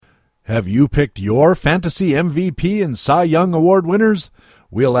Have you picked your fantasy MVP and Cy Young Award winners?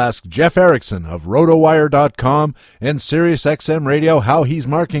 We'll ask Jeff Erickson of RotoWire.com and SiriusXM Radio how he's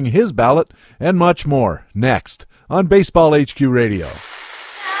marking his ballot and much more next on Baseball HQ Radio.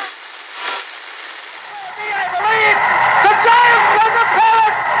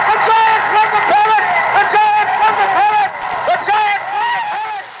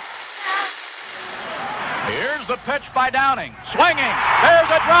 The pitch by Downing, swinging, there's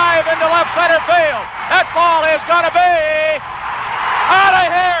a drive into left center field. That ball is going to be out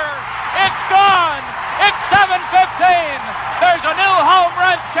of here. It's gone. It's 7:15. There's a new home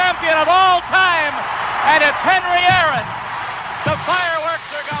run champion of all time, and it's Henry Aaron. The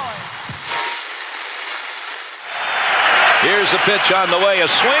fireworks are going. Here's a pitch on the way, a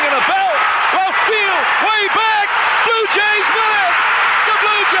swing and a belt. Left field, way back. Blue Jays win it. The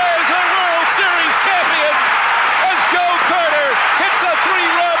Blue Jays are World Series champions. Joe Carter hits a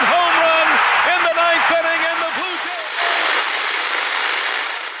 3-run home run in the 9th inning, and the Blue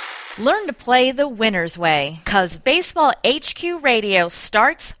Jays. Learn to play the winner's way, 'cause Baseball HQ Radio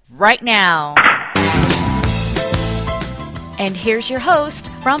starts right now. And here's your host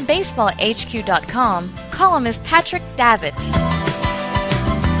from BaseballHQ.com, columnist Patrick Davitt.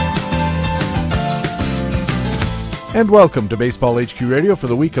 And welcome to Baseball HQ Radio for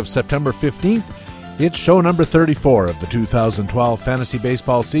the week of September 15th. It's show number 34 of the 2012 fantasy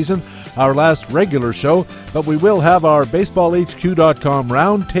baseball season, our last regular show, but we will have our BaseballHQ.com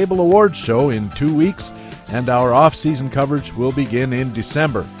Roundtable Awards show in 2 weeks, and our off-season coverage will begin in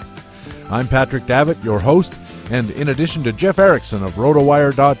December. I'm Patrick Davitt, your host, and in addition to Jeff Erickson of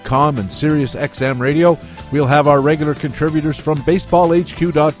RotoWire.com and SiriusXM Radio, we'll have our regular contributors from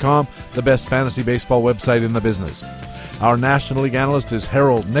BaseballHQ.com, the best fantasy baseball website in the business. Our National League analyst is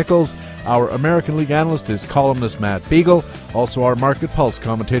Harold Nichols. Our American League analyst is columnist Matt Beagle, also our Market Pulse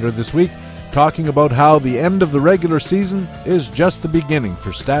commentator this week, talking about how the end of the regular season is just the beginning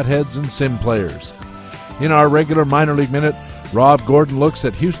for stat heads and sim players. In our regular minor league minute, Rob Gordon looks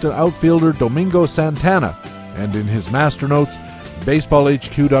at Houston outfielder Domingo Santana, and in his master notes,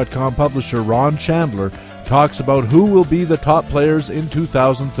 BaseballHQ.com publisher Ron Chandler talks about who will be the top players in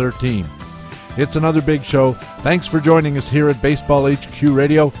 2013. It's another big show. Thanks for joining us here at Baseball HQ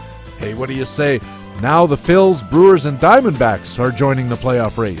Radio. Hey, what do you say? Now the Phils, Brewers, and Diamondbacks are joining the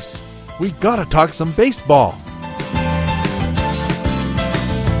playoff race. We gotta talk some baseball.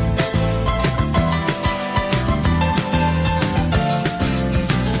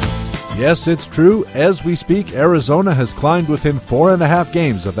 Yes, it's true. As we speak, Arizona has climbed within 4.5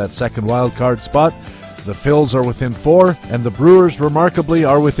 games of that second wild card spot. The Phils are within 4, and the Brewers, remarkably,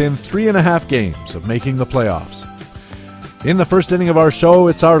 are within 3.5 games of making the playoffs. In the first inning of our show,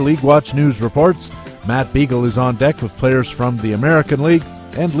 it's our League Watch News reports. Matt Beagle is on deck with players from the American League,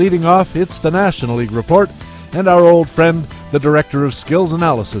 and leading off, it's the National League report, and our old friend, the Director of Skills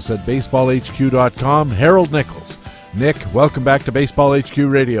Analysis at BaseballHQ.com, Harold Nichols. Nick, welcome back to Baseball HQ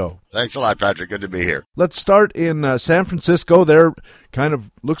Radio. Thanks a lot, Patrick. Good to be here. Let's start in San Francisco. They're kind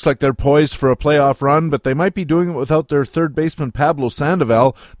of looks like they're poised for a playoff run, but they might be doing it without their third baseman, Pablo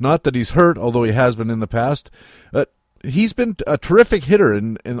Sandoval. Not that he's hurt, although he has been in the past. He's been a terrific hitter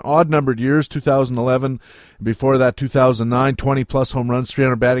in odd-numbered years, 2011. Before that, 2009, 20-plus home runs,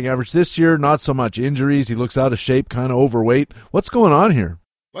 300 batting average. This year, not so much injuries. He looks out of shape, kind of overweight. What's going on here?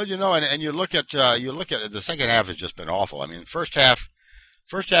 Well, and you look at the second half has just been awful. I mean, first half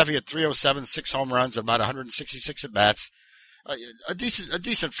he had 307, 6 home runs, about 166 at bats. A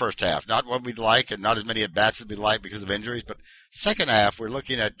decent first half, not what we'd like, and not as many at bats as we'd like because of injuries. But second half, we're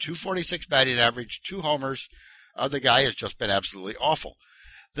looking at 246 batting average, 2 homers. The guy has just been absolutely awful.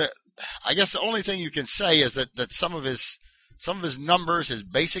 I guess the only thing you can say is that some of his numbers, his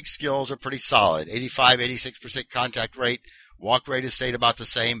basic skills are pretty solid. 85, 86% contact rate. Walk rate has stayed about the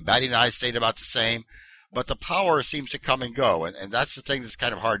same. Batting eyes stayed about the same. But the power seems to come and go, and that's the thing that's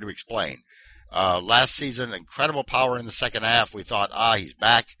kind of hard to explain. Last season, incredible power in the second half. We thought, he's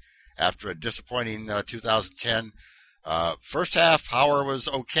back after a disappointing 2010. First half, power was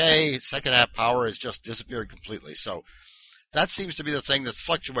okay. Second half, power has just disappeared completely. So that seems to be the thing that's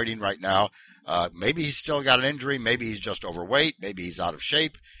fluctuating right now. Maybe he's still got an injury. Maybe he's just overweight. Maybe he's out of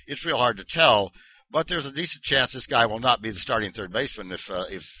shape. It's real hard to tell. But there's a decent chance this guy will not be the starting third baseman if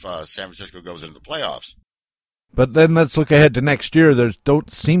San Francisco goes into the playoffs. But then let's look ahead to next year. There don't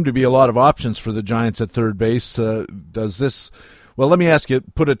seem to be a lot of options for the Giants at third base. Does this... Well, let me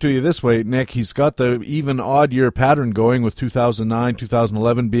put it to you this way, Nick. He's got the even odd year pattern going with 2009,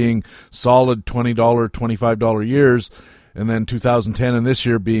 2011 being solid $20, $25 years, and then 2010 and this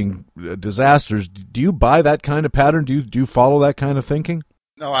year being disasters. Do you buy that kind of pattern? Do you follow that kind of thinking?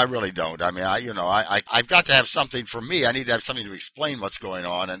 No, I really don't. I mean, I've got to have something for me. I need to have something to explain what's going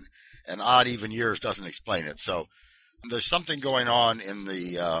on, and odd even years doesn't explain it. So there's something going on in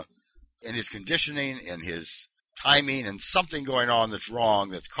his conditioning, in his timing, and something going on that's wrong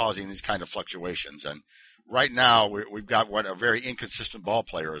that's causing these kind of fluctuations. And right now we've got what a very inconsistent ball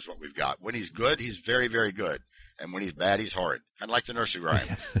player is what we've got. When he's good, he's very, very good. And when he's bad, he's horrid. Kind of like the nursery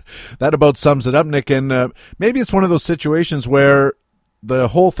rhyme. That about sums it up, Nick. And maybe it's one of those situations where the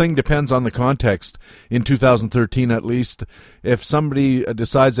whole thing depends on the context in 2013 at least. If somebody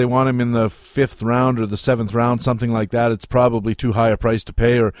decides they want him in the 5th round or the 7th round, something like that, it's probably too high a price to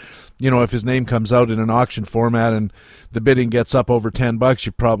pay. Or, if his name comes out in an auction format and the bidding gets up over $10,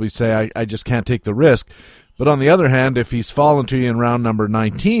 you probably say, I just can't take the risk. But on the other hand, if he's fallen to you in round number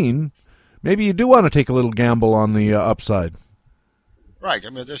 19, maybe you do want to take a little gamble on the upside. Right. I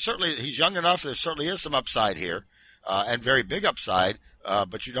mean, he's young enough. There certainly is some upside here, and very big upside.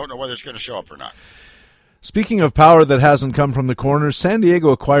 But you don't know whether it's going to show up or not. Speaking of power that hasn't come from the corners, San Diego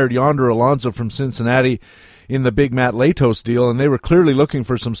acquired Yonder Alonso from Cincinnati in the big Matt Latos deal, and they were clearly looking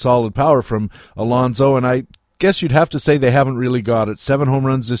for some solid power from Alonso, and I guess you'd have to say they haven't really got it. 7 home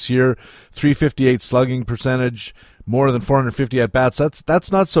runs this year, .358 slugging percentage, more than 450 at-bats.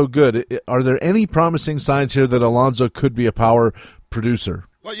 That's not so good. Are there any promising signs here that Alonso could be a power producer?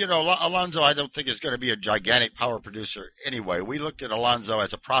 Well, Alonso I don't think is going to be a gigantic power producer anyway. We looked at Alonso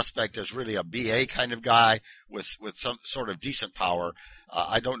as a prospect, as really a BA kind of guy with some sort of decent power.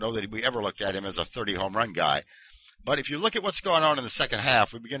 I don't know that we ever looked at him as a 30 home run guy. But if you look at what's going on in the second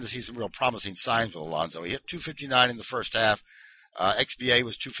half, we begin to see some real promising signs with Alonso. He hit .259 in the first half. XBA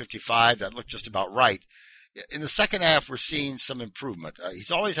was .255. That looked just about right. In the second half, we're seeing some improvement. He's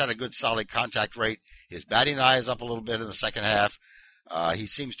always had a good, solid contact rate. His batting eye is up a little bit in the second half. He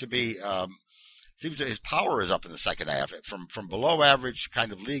seems to be, his power is up in the second half from below average,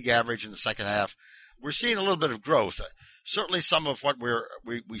 kind of league average in the second half. We're seeing a little bit of growth. Certainly some of what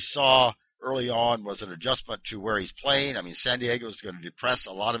we saw early on was an adjustment to where he's playing. I mean, San Diego is going to depress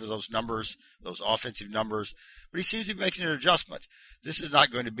a lot of those numbers, those offensive numbers, but he seems to be making an adjustment. This is not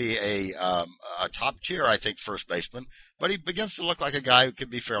going to be a top tier, I think, first baseman, but he begins to look like a guy who can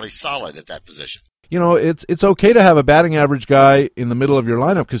be fairly solid at that position. It's okay to have a batting average guy in the middle of your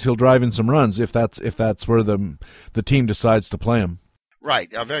lineup because he'll drive in some runs if that's where the team decides to play him. Right,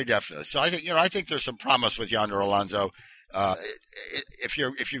 very definitely. So I think there's some promise with Yonder Alonso.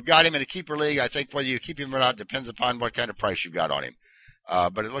 If you've got him in a keeper league, I think whether you keep him or not depends upon what kind of price you got on him.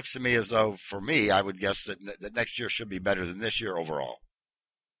 But it looks to me as though, for me, I would guess that next year should be better than this year overall.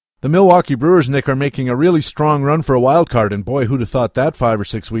 The Milwaukee Brewers, Nick, are making a really strong run for a wild card, and boy, who'd have thought that 5 or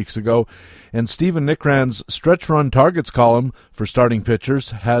 6 weeks ago. And Stephen Nickrand's stretch run targets column for starting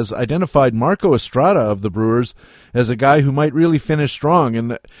pitchers has identified Marco Estrada of the Brewers as a guy who might really finish strong.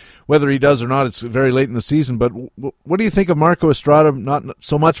 And whether he does or not, it's very late in the season. But what do you think of Marco Estrada, not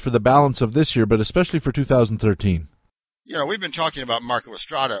so much for the balance of this year, but especially for 2013? We've been talking about Marco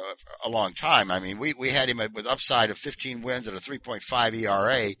Estrada a long time. I mean, we had him with upside of 15 wins at a 3.5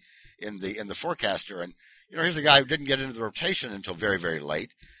 ERA in the forecaster. And, here's a guy who didn't get into the rotation until very, very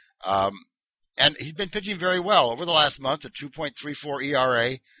late. And he's been pitching very well over the last month, a 2.34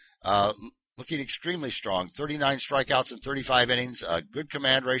 ERA, looking extremely strong, 39 strikeouts in 35 innings, good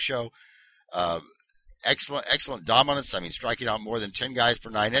command ratio, excellent dominance. I mean, striking out more than 10 guys per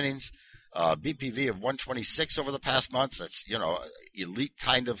 9 innings. BPV of 126 over the past month. That's, elite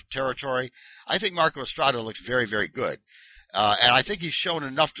kind of territory. I think Marco Estrada looks very, very good. And I think he's shown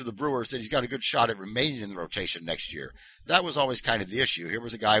enough to the Brewers that he's got a good shot at remaining in the rotation next year. That was always kind of the issue. Here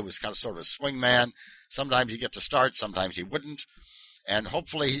was a guy who was kind of sort of a swing man. Sometimes he'd get to start, sometimes he wouldn't. And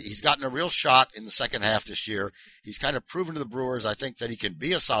hopefully he's gotten a real shot in the second half this year. He's kind of proven to the Brewers, I think, that he can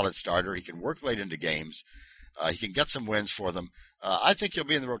be a solid starter. He can work late into games. He can get some wins for them. I think he'll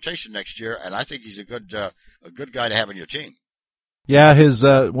be in the rotation next year, and I think he's a good guy to have in your team. Yeah, his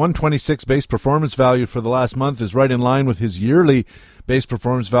 126 base performance value for the last month is right in line with his yearly base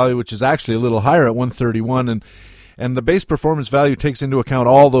performance value, which is actually a little higher at 131. And the base performance value takes into account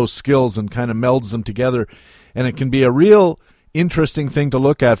all those skills and kind of melds them together. And it can be a real interesting thing to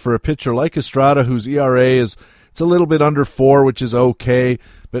look at for a pitcher like Estrada, whose ERA it's a little bit under 4, which is okay,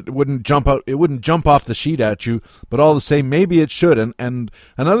 but it wouldn't jump off the sheet at you. But all the same, maybe it should. And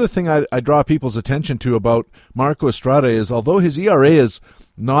another thing I draw people's attention to about Marco Estrada is, although his ERA is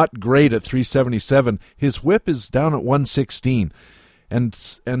not great at 3.77, his WHIP is down at 1.16,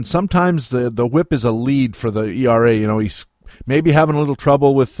 and sometimes the WHIP is a lead for the ERA. He's maybe having a little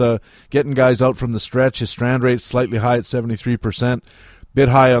trouble with getting guys out from the stretch. His strand rate is slightly high at 73%, bit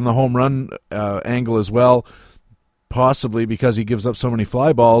high on the home run angle as well. possibly because he gives up so many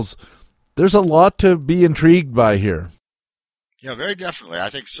fly balls. There's a lot to be intrigued by here. Yeah, very definitely. I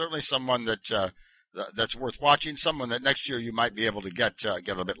think certainly someone that's worth watching, someone that next year you might be able to get a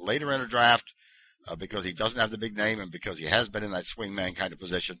little bit later in a draft because he doesn't have the big name and because he has been in that swingman kind of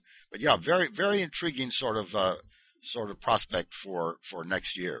position. But yeah, very, very intriguing sort of prospect for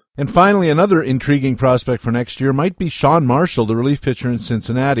next year. And finally, another intriguing prospect for next year might be Sean Marshall, the relief pitcher in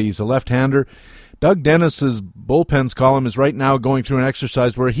Cincinnati. He's a left-hander. Doug Dennis's bullpens column is right now going through an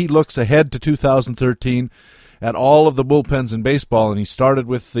exercise where he looks ahead to 2013 at all of the bullpens in baseball, and he started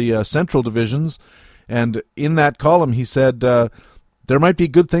with the Central divisions. And in that column, he said there might be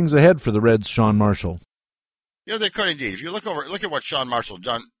good things ahead for the Reds' Sean Marshall. Yeah, they could indeed. If you look at what Sean Marshall's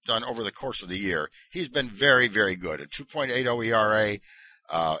done over the course of the year, he's been very, very good. A 2.80 ERA,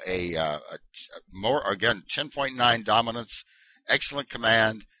 10.9 dominance, excellent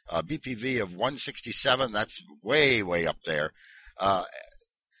command, BPV of 167. That's way, way up there.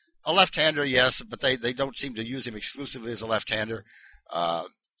 A left-hander, yes, but they don't seem to use him exclusively as a left-hander. The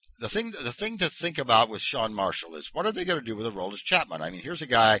thing to think about with Sean Marshall is what are they going to do with Aroldis Chapman? I mean, here's a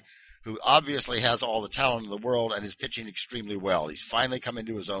guy who obviously has all the talent in the world and is pitching extremely well. He's finally come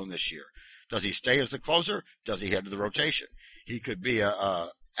into his own this year. Does he stay as the closer? Does he head to the rotation? He could be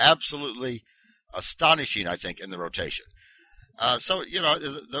absolutely astonishing, I think, in the rotation. So,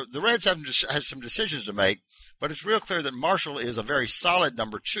 the Reds have some decisions to make, but it's real clear that Marshall is a very solid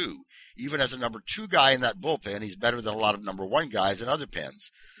number two. Even as a number two guy in that bullpen, he's better than a lot of number one guys in other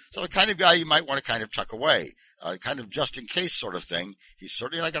pens. So the kind of guy you might want to kind of tuck away, kind of just in case sort of thing. He's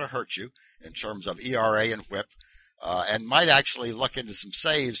certainly not going to hurt you in terms of ERA and whip, and might actually look into some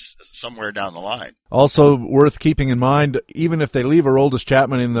saves somewhere down the line. Also worth keeping in mind, even if they leave Aroldis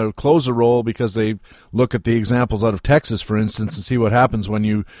Chapman in the closer role because they look at the examples out of Texas, for instance, and see what happens when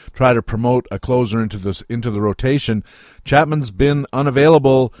you try to promote a closer into the rotation, Chapman's been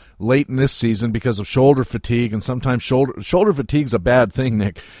unavailable late in this season because of shoulder fatigue, and sometimes shoulder fatigue's a bad thing,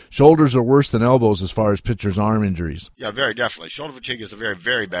 Nick. Shoulders are worse than elbows as far as pitchers' arm injuries. Yeah, very definitely. Shoulder fatigue is a very,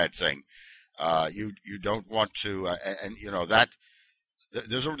 very bad thing. You don't want to, that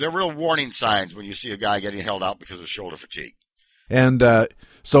there are real warning signs when you see a guy getting held out because of shoulder fatigue. And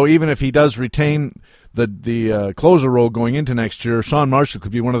so even if he does retain the closer role going into next year, Sean Marshall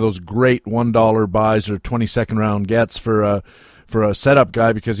could be one of those great $1 buys or 22nd round gets for a setup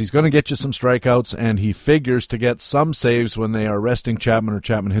guy because he's going to get you some strikeouts and he figures to get some saves when they are resting Chapman or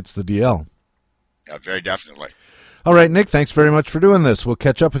Chapman hits the DL. Yeah, very definitely. All right, Nick, thanks very much for doing this. We'll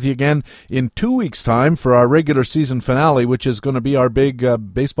catch up with you again in 2 weeks' time for our regular season finale, which is going to be our big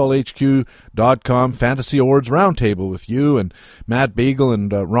BaseballHQ.com Fantasy Awards Roundtable with you and Matt Beagle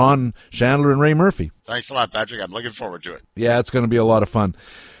and Ron Chandler and Ray Murphy. Thanks a lot, Patrick. I'm looking forward to it. Yeah, it's going to be a lot of fun.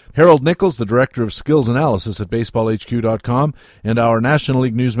 Harold Nichols, the Director of Skills Analysis at BaseballHQ.com, and our National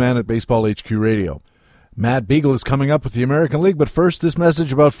League newsman at BaseballHQ Radio. Matt Beagle is coming up with the American League, but first, this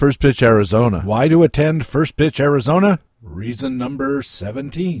message about First Pitch Arizona. Why to attend First Pitch Arizona? Reason number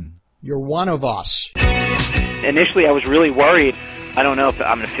 17. You're one of us. Initially, I was really worried. I don't know if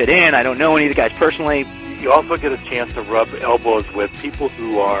I'm going to fit in. I don't know any of the guys personally. You also get a chance to rub elbows with people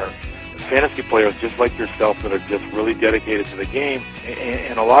who are fantasy players just like yourself that are just really dedicated to the game.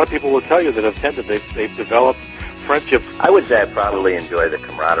 And a lot of people will tell you that have attended, they've developed friendships. I would say I probably enjoy the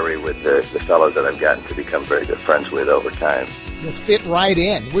camaraderie with the fellows that I've gotten to become very good friends with over time. You'll fit right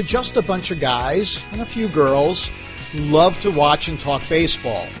in. We're just a bunch of guys and a few girls who love to watch and talk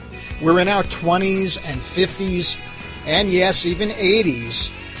baseball. We're in our 20s and 50s, and yes, even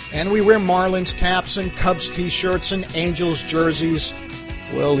 80s, and we wear Marlins caps and Cubs t-shirts and Angels jerseys.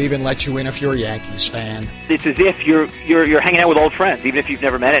 We'll even let you in if you're a Yankees fan. It's as if you're hanging out with old friends, even if you've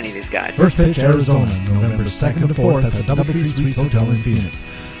never met any of these guys. First Pitch Arizona, November 2nd to 4th at the DoubleTree Suites Hotel in Phoenix.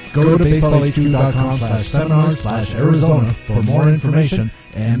 Go to baseballhq.com/seminars/Arizona for more information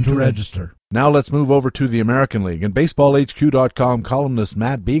and to register. Now let's move over to the American League and baseballhq.com columnist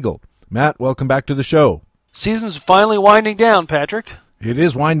Matt Beagle. Matt, welcome back to the show. Season's finally winding down, Patrick. It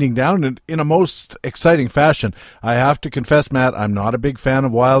is winding down in a most exciting fashion. I have to confess, Matt, I'm not a big fan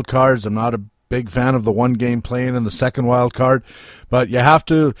of wild cards. I'm not a big fan of the one game playing in the second wild card. But you have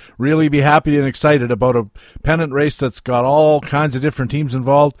to really be happy and excited about a pennant race that's got all kinds of different teams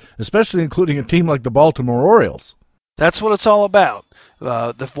involved, especially including a team like the Baltimore Orioles. That's what it's all about.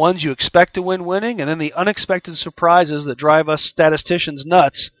 The ones you expect to win winning, and then the unexpected surprises that drive us statisticians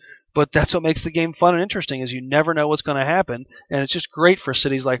nuts. But that's what makes the game fun and interesting is you never know what's going to happen. And it's just great for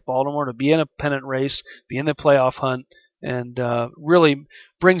cities like Baltimore to be in a pennant race, be in the playoff hunt, and really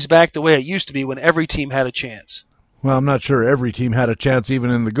brings back the way it used to be when every team had a chance. Well, I'm not sure every team had a chance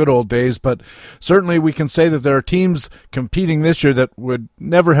even in the good old days, but certainly we can say that there are teams competing this year that would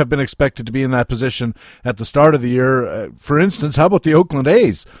never have been expected to be in that position at the start of the year. For instance, how about the Oakland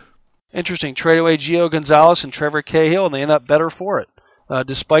A's? Interesting. Trade away Gio Gonzalez and Trevor Cahill, and they end up better for it,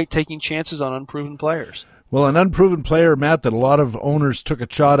 despite taking chances on unproven players. Well, an unproven player, Matt, that a lot of owners took a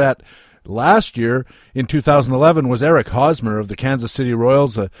shot at last year in 2011 was Eric Hosmer of the Kansas City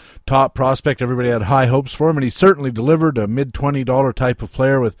Royals, a top prospect. Everybody had high hopes for him, and he certainly delivered. A mid-$20 type of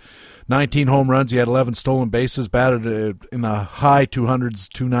player with 19 home runs. He had 11 stolen bases, batted in the high 200s,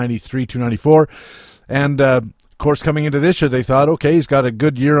 293, 294. And, of course, coming into this year, they thought, okay, he's got a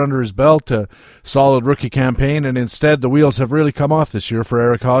good year under his belt, a solid rookie campaign, and instead the wheels have really come off this year for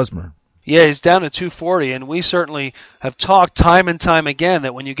Eric Hosmer. Yeah, he's down to 240, and we certainly have talked time and time again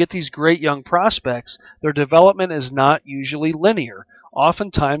that when you get these great young prospects, their development is not usually linear.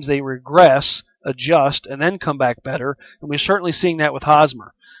 Oftentimes they regress, adjust, and then come back better, and we're certainly seeing that with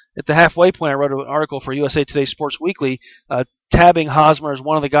Hosmer. At the halfway point, I wrote an article for USA Today Sports Weekly tabbing Hosmer as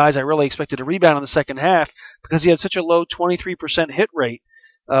one of the guys I really expected to rebound in the second half because he had such a low 23% hit rate.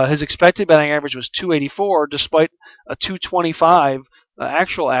 His expected batting average was 284 despite a 225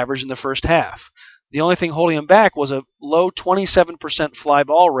 actual average in the first half. The only thing holding him back was a low 27% fly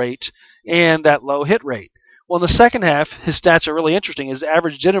ball rate and that low hit rate. Well, in the second half, his stats are really interesting. His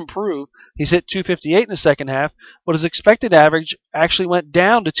average did improve. He's hit 258 in the second half, but his expected average actually went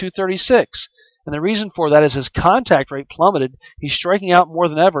down to 236. And the reason for that is his contact rate plummeted. He's striking out more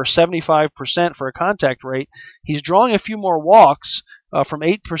than ever, 75% for a contact rate. He's drawing a few more walks from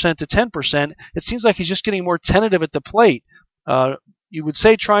 8% to 10%. It seems like he's just getting more tentative at the plate. You would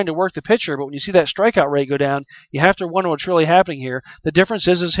say trying to work the pitcher, but when you see that strikeout rate go down, you have to wonder what's really happening here. The difference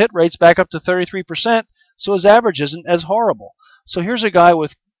is his hit rate's back up to 33%, so his average isn't as horrible. So here's a guy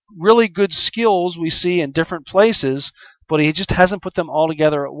with really good skills we see in different places, but he just hasn't put them all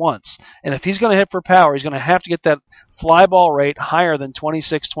together at once. And if he's going to hit for power, he's going to have to get that fly ball rate higher than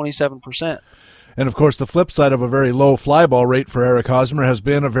 26, 27%. And, of course, the flip side of a very low fly ball rate for Eric Hosmer has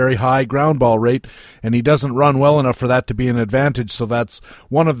been a very high ground ball rate, and he doesn't run well enough for that to be an advantage, so that's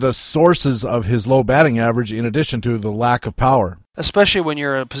one of the sources of his low batting average in addition to the lack of power. Especially when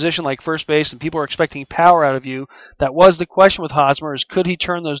you're in a position like first base and people are expecting power out of you. That was the question with Hosmer, is could he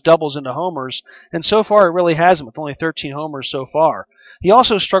turn those doubles into homers? And so far it really hasn't, with only 13 homers so far. He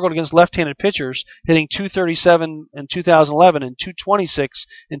also struggled against left-handed pitchers, hitting 237 in 2011 and 226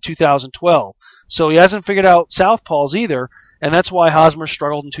 in 2012. So he hasn't figured out southpaws either, and that's why Hosmer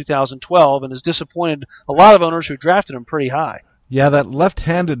struggled in 2012 and has disappointed a lot of owners who drafted him pretty high. Yeah, that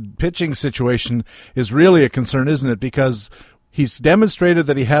left-handed pitching situation is really a concern, isn't it? Because he's demonstrated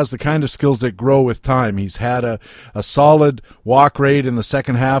that he has the kind of skills that grow with time. He's had a solid walk rate in the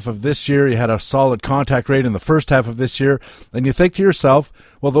second half of this year. He had a solid contact rate in the first half of this year. And you think to yourself,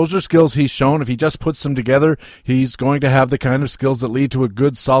 well, those are skills he's shown. If he just puts them together, he's going to have the kind of skills that lead to a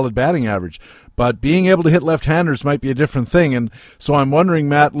good, solid batting average. But being able to hit left-handers might be a different thing. And so I'm wondering,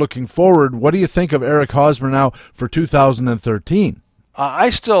 Matt, looking forward, what do you think of Eric Hosmer now for 2013? I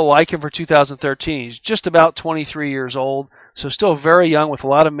still like him for 2013. He's just about 23 years old, so still very young with a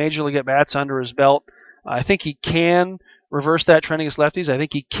lot of major league at-bats under his belt. I think he can reverse that trend against lefties. I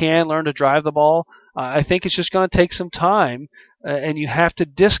think he can learn to drive the ball. I think it's just going to take some time, and you have to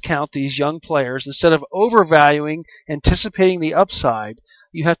discount these young players. Instead of overvaluing, anticipating the upside,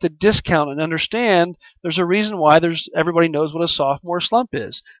 you have to discount and understand there's a reason why everybody knows what a sophomore slump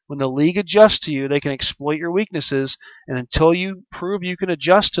is. When the league adjusts to you, they can exploit your weaknesses, and until you prove you can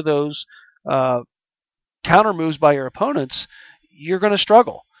adjust to those counter moves by your opponents, you're going to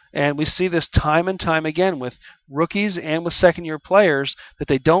struggle. And we see this time and time again with rookies and with second-year players, that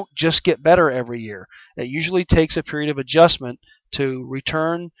they don't just get better every year. It usually takes a period of adjustment to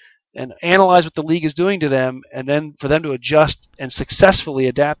return and analyze what the league is doing to them, and then for them to adjust and successfully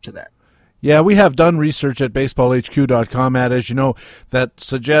adapt to that. Yeah, we have done research at BaseballHQ.com, Matt, as you know, that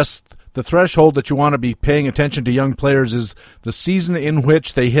suggests the threshold that you want to be paying attention to young players is the season in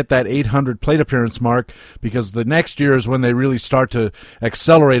which they hit that 800 plate appearance mark, because the next year is when they really start to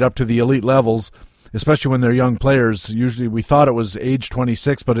accelerate up to the elite levels, especially when they're young players. Usually we thought it was age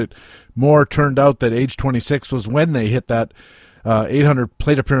 26, but it more turned out that age 26 was when they hit that 800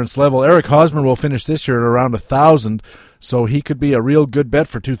 plate appearance level. Eric Hosmer will finish this year at around 1,000, so he could be a real good bet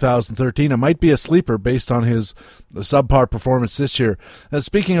for 2013. It might be a sleeper based on his subpar performance this year.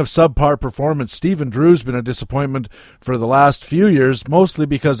 Speaking of subpar performance, Stephen Drew's been a disappointment for the last few years, mostly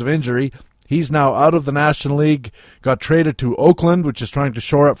because of injury. He's now out of the National League, got traded to Oakland, which is trying to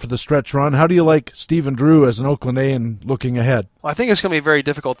shore up for the stretch run. How do you like Stephen Drew as an Oakland A and looking ahead? Well, I think it's going to be very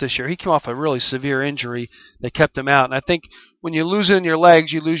difficult this year. He came off a really severe injury that kept him out. And I think when you lose it in your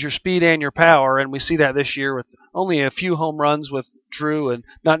legs, you lose your speed and your power. And we see that this year with only a few home runs with Drew and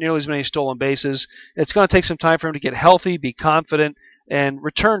not nearly as many stolen bases. It's going to take some time for him to get healthy, be confident, and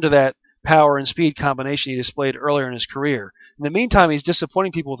return to that power and speed combination he displayed earlier in his career. In the meantime, he's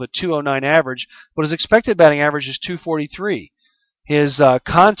disappointing people with a 209 average, but his expected batting average is 243. His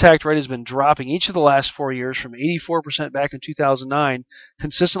contact rate has been dropping each of the last 4 years from 84% back in 2009,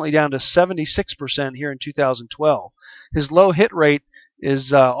 consistently down to 76% here in 2012. His low hit rate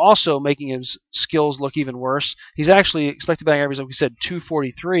is also making his skills look even worse. He's actually expected batting average, like we said,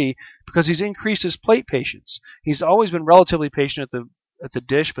 243, because he's increased his plate patience. He's always been relatively patient at the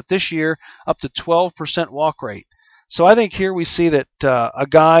dish, but this year up to 12% walk rate. So I think here we see that a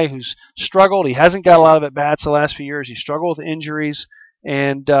guy who's struggled, he hasn't got a lot of at-bats the last few years, he struggled with injuries,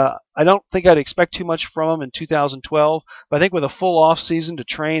 and I don't think I'd expect too much from him in 2012, but I think with a full off season to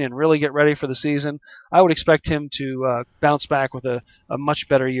train and really get ready for the season, I would expect him to bounce back with a much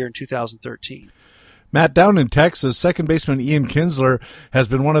better year in 2013. Matt, down in Texas, second baseman Ian Kinsler has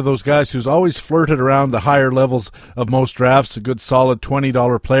been one of those guys who's always flirted around the higher levels of most drafts, a good solid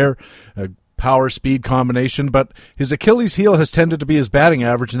 $20 player, a power-speed combination, but his Achilles heel has tended to be his batting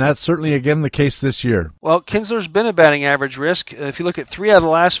average, and that's certainly again the case this year. Well, Kinsler's been a batting average risk. If you look at 3 out of the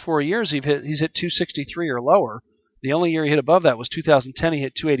last 4 years, he's hit 263 or lower. The only year he hit above that was 2010. He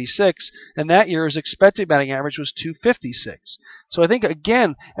hit 286, and that year his expected batting average was 256. So I think,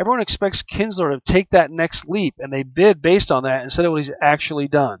 again, everyone expects Kinsler to take that next leap, and they bid based on that instead of what he's actually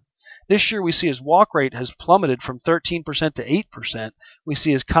done. This year we see his walk rate has plummeted from 13% to 8%. We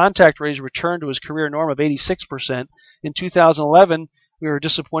see his contact rate has returned to his career norm of 86%. In 2011, we were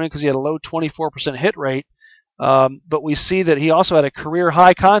disappointed because he had a low 24% hit rate. But we see that he also had a career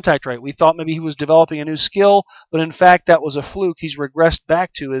high contact rate. We thought maybe he was developing a new skill, but in fact that was a fluke. He's regressed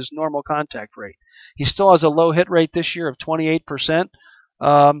back to his normal contact rate. He still has a low hit rate this year of 28%.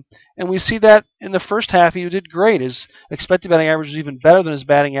 And we see that in the first half he did great. His expected batting average was even better than his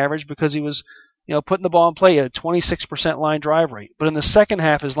batting average because he was putting the ball in play at a 26% line drive rate. But in the second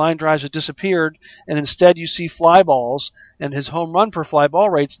half, his line drives have disappeared, and instead you see fly balls, and his home run per fly ball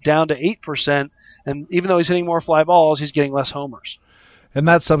rate's down to 8%, and even though he's hitting more fly balls, he's getting less homers. And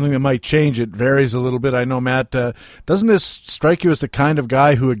that's something that might change. It varies a little bit. I know, Matt, doesn't this strike you as the kind of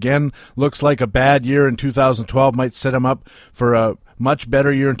guy who, again, looks like a bad year in 2012 might set him up for a much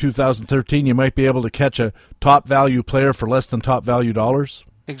better year in 2013? You might be able to catch a top-value player for less than top-value dollars?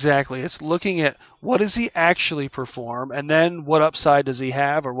 Exactly. It's looking at what does he actually perform, and then what upside does he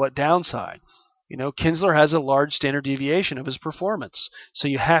have or what downside. Kinsler has a large standard deviation of his performance. So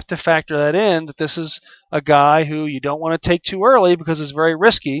you have to factor that in, that this is a guy who you don't want to take too early because it's very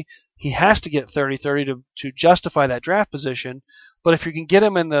risky. He has to get 30-30 to justify that draft position. But if you can get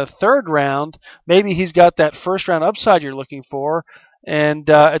him in the third round, maybe he's got that first round upside you're looking for. And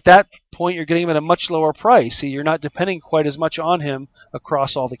at that point, you're getting him at a much lower price. So you're not depending quite as much on him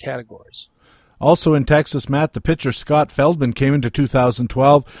across all the categories. Also in Texas, Matt, the pitcher Scott Feldman came into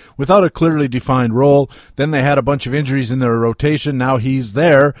 2012 without a clearly defined role. Then they had a bunch of injuries in their rotation. Now he's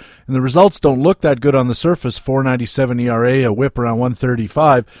there, and the results don't look that good on the surface. 4.97 ERA, a whip around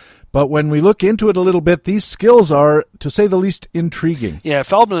 135. But when we look into it a little bit, these skills are, to say the least, intriguing. Yeah,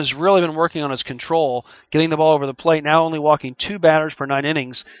 Feldman has really been working on his control, getting the ball over the plate, now only walking 2 batters per 9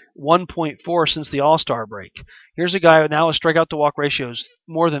 innings, 1.4 since the All-Star break. Here's a guy now his strikeout-to-walk ratio is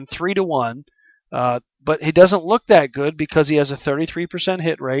more than 3-1. But he doesn't look that good because he has a 33%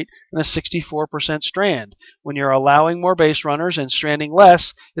 hit rate and a 64% strand. When you're allowing more base runners and stranding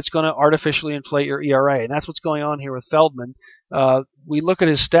less, it's going to artificially inflate your ERA. And that's what's going on here with Feldman. We look at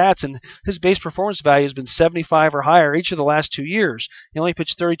his stats, and his base performance value has been 75 or higher each of the last 2 years. He only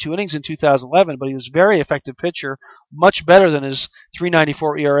pitched 32 innings in 2011, but he was a very effective pitcher, much better than his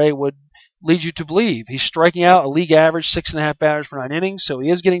 3.94 ERA would lead you to believe. He's striking out a league average 6.5 batters per 9 innings, so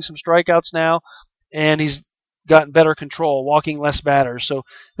he is getting some strikeouts now, and he's gotten better control, walking less batters. So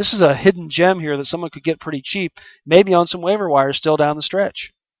this is a hidden gem here that someone could get pretty cheap, maybe on some waiver wires still down the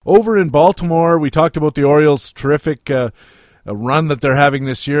stretch. Over in Baltimore, we talked about the Orioles' terrific run that they're having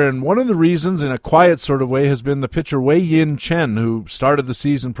this year, and one of the reasons, in a quiet sort of way, has been the pitcher Wei-Yin Chen, who started the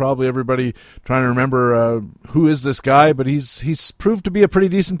season, probably everybody trying to remember who is this guy, but he's proved to be a pretty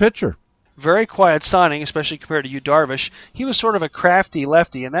decent pitcher. Very quiet signing, especially compared to Yu Darvish. He was sort of a crafty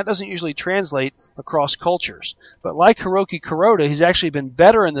lefty, and that doesn't usually translate across cultures. But like Hiroki Kuroda, he's actually been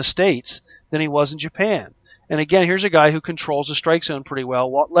better in the States than he was in Japan. And again, here's a guy who controls the strike zone pretty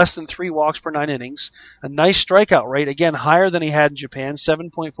well, less than 3 walks per 9 innings, a nice strikeout rate, again, higher than he had in Japan,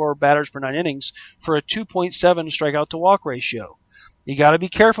 7.4 batters per 9 innings for a 2.7 strikeout to walk ratio. You got to be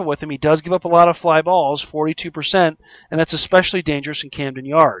careful with him. He does give up a lot of fly balls, 42%, and that's especially dangerous in Camden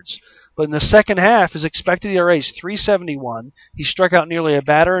Yards. But in the second half, his expected ERA is 3.71. He struck out nearly a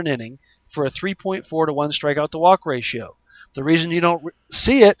batter an inning for a 3.4 to 1 strikeout to walk ratio. The reason you don't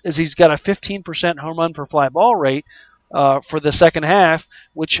see it is he's got a 15% home run per fly ball rate for the second half,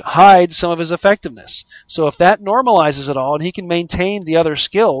 which hides some of his effectiveness. So if that normalizes it all and he can maintain the other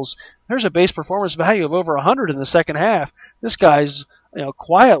skills, there's a base performance value of over 100 in the second half. This guy's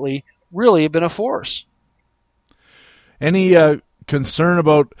quietly really been a force. Any concern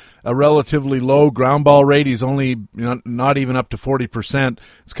about a relatively low ground ball rate? He's only not even up to 40%.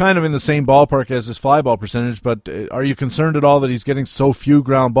 It's kind of in the same ballpark as his fly ball percentage, but are you concerned at all that he's getting so few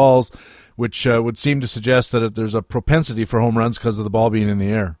ground balls, which would seem to suggest that there's a propensity for home runs because of the ball being in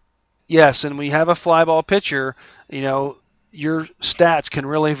the air? Yes, and we have a fly ball pitcher, your stats can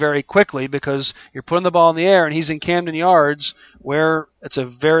really vary quickly because you're putting the ball in the air and he's in Camden Yards where it's a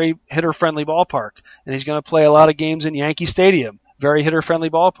very hitter-friendly ballpark, and he's going to play a lot of games in Yankee Stadium, very hitter-friendly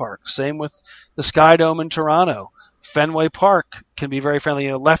ballpark. Same with the Sky Dome in Toronto. Fenway Park can be very friendly.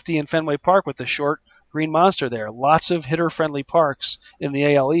 Lefty in Fenway Park with the short green monster there. Lots of hitter-friendly parks in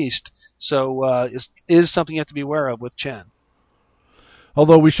the AL East, so is something you have to be aware of with Chen.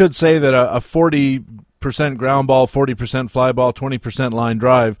 Although we should say that a 40% ground ball, 40% fly ball, 20% line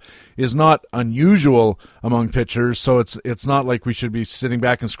drive is not unusual among pitchers, so it's not like we should be sitting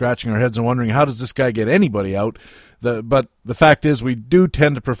back and scratching our heads and wondering, how does this guy get anybody out? But the fact is we do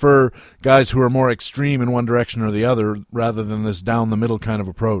tend to prefer guys who are more extreme in one direction or the other rather than this down-the-middle kind of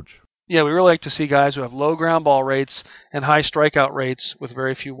approach. Yeah, we really like to see guys who have low ground ball rates and high strikeout rates with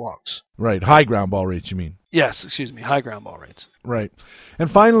very few walks. Right, high ground ball rates, you mean? Yes, high ground ball rates. Right. And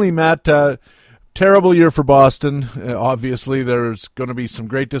finally, Matt, terrible year for Boston. Obviously, there's going to be some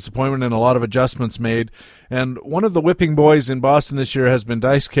great disappointment and a lot of adjustments made. And one of the whipping boys in Boston this year has been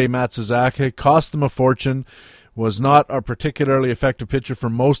Daisuke Matsuzaki. Cost them a fortune. Was not a particularly effective pitcher for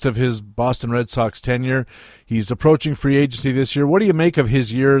most of his Boston Red Sox tenure. He's approaching free agency this year. What do you make of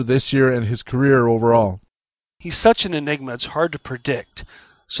his year this year and his career overall? He's such an enigma. It's hard to predict.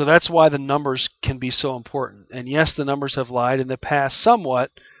 So that's why the numbers can be so important. And yes, the numbers have lied in the past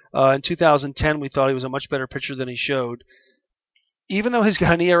somewhat. In 2010, we thought he was a much better pitcher than he showed. Even though he's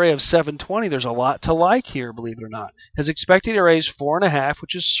got an ERA of 7.20, there's a lot to like here, believe it or not. His expected ERA is 4.5,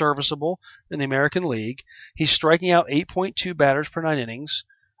 which is serviceable in the American League. He's striking out 8.2 batters per 9 innings.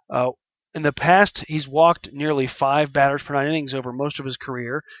 In the past, he's walked nearly 5 batters per 9 innings over most of his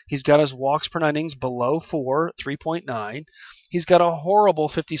career. He's got his walks per 9 innings below 4, 3.9. He's got a horrible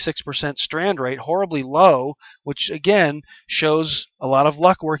 56% strand rate, horribly low, which again shows a lot of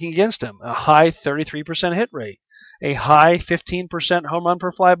luck working against him. A high 33% hit rate, a high 15% home run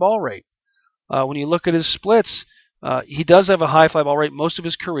per fly ball rate. When you look at his splits, he does have a high fly ball rate most of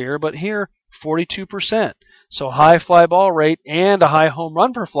his career, but here 42%. So high fly ball rate and a high home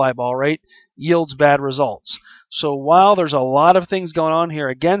run per fly ball rate yields bad results. So while there's a lot of things going on here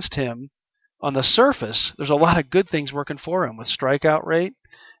against him, on the surface, there's a lot of good things working for him with strikeout rate,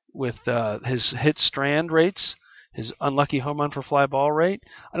 with his hit strand rates, his unlucky home run per fly ball rate.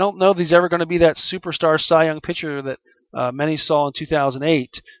 I don't know if he's ever going to be that superstar Cy Young pitcher that many saw in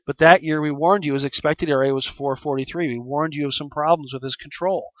 2008, but that year we warned you his expected ERA was 4.43. We warned you of some problems with his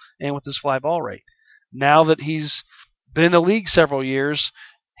control and with his fly ball rate. Now that he's been in the league several years,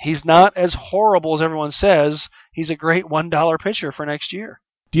 he's not as horrible as everyone says. He's a great $1 pitcher for next year.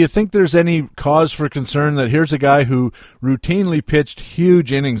 Do you think there's any cause for concern that here's a guy who routinely pitched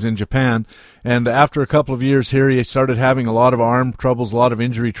huge innings in Japan, and after a couple of years here he started having a lot of arm troubles, a lot of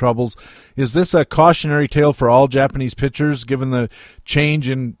injury troubles? Is this a cautionary tale for all Japanese pitchers, given the change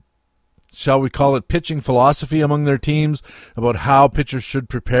in, shall we call it, pitching philosophy among their teams, about how pitchers should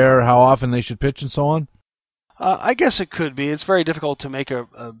prepare, how often they should pitch, and so on? I guess it could be. It's very difficult to make a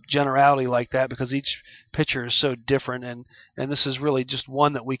generality like that because each pitcher is so different, and this is really just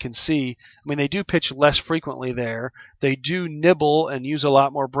one that we can see. I mean, they do pitch less frequently there. They do nibble and use a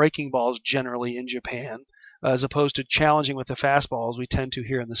lot more breaking balls generally in Japan, as opposed to challenging with the fastballs we tend to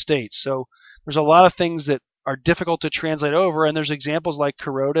here in the States. So there's a lot of things that are difficult to translate over, and there's examples like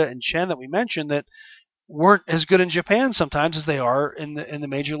Kuroda and Chen that we mentioned that weren't as good in Japan sometimes as they are in the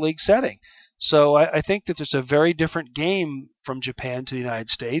major league setting. So I think that there's a very different game from Japan to the United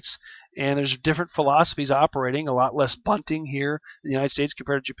States, and there's different philosophies operating, a lot less bunting here in the United States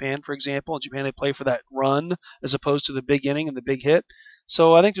compared to Japan, for example. In Japan, they play for that run as opposed to the big inning and the big hit.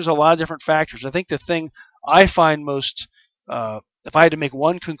 So I think there's a lot of different factors. I think the thing I find most if I had to make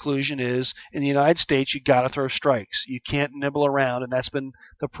one conclusion is in the United States, you got to throw strikes. You can't nibble around, and that's been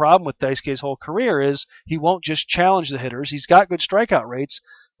the problem with Daisuke's whole career is he won't just challenge the hitters. He's got good strikeout rates,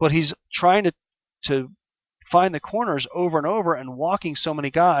 but he's trying to find the corners over and over and walking so many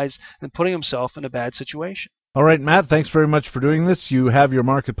guys and putting himself in a bad situation. All right, Matt, thanks very much for doing this. You have your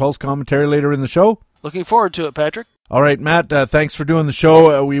Market Pulse commentary later in the show. Looking forward to it, Patrick. All right, Matt, thanks for doing the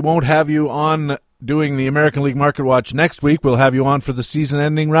show. We won't have you on doing the American League Market Watch next week. We'll have you on for the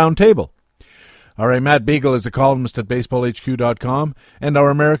season-ending roundtable. All right, Matt Beagle is a columnist at BaseballHQ.com and our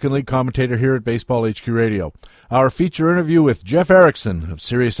American League commentator here at Baseball HQ Radio. Our feature interview with Jeff Erickson of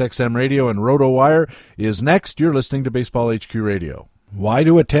SiriusXM Radio and RotoWire is next. You're listening to Baseball HQ Radio. Why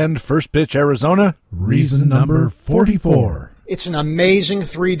to attend First Pitch Arizona? Reason number 44. It's an amazing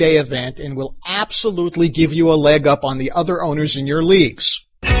 3-day event and will absolutely give you a leg up on the other owners in your leagues.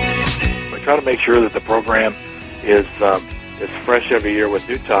 We try to make sure that the program is fresh every year with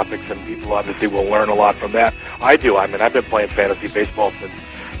new topics, and people obviously will learn a lot from that. I do. I mean, I've been playing fantasy baseball since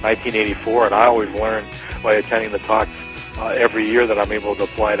 1984, and I always learn by attending the talks every year that I'm able to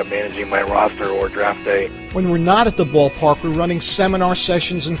apply to managing my roster or draft day. When we're not at the ballpark, we're running seminar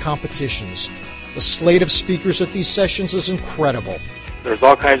sessions and competitions. The slate of speakers at these sessions is incredible. There's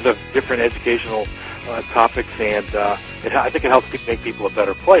all kinds of different educational topics, and I think it helps make people a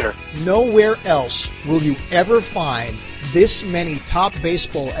better player. Nowhere else will you ever find this many top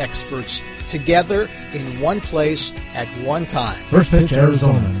baseball experts together in one place at one time. First Pitch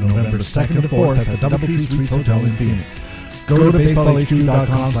Arizona, November 2nd to 4th at the DoubleTree Suites Hotel in Phoenix. Go to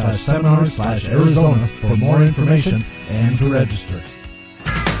baseballhq.com/seminars/Arizona for more information and to register.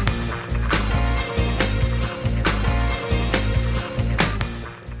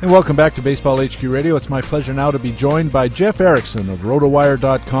 And welcome back to Baseball HQ Radio. It's my pleasure now to be joined by Jeff Erickson of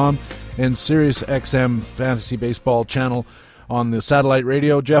RotoWire.com and SiriusXM Fantasy Baseball channel on the satellite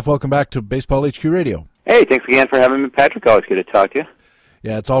radio. Jeff, welcome back to Baseball HQ Radio. Hey, thanks again for having me, Patrick. Always good to talk to you.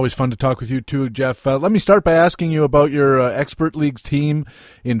 Yeah, it's always fun to talk with you too, Jeff. Let me start by asking you about your Expert Leagues team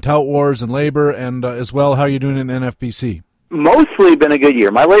in Tout Wars and Labor, and as well how you're doing in NFBC. Mostly been a good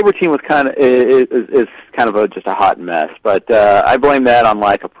year. My labor team was just a hot mess, but I blame that on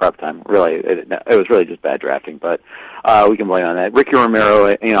lack of prep time. Really, it was really just bad drafting, but we can blame on that. Ricky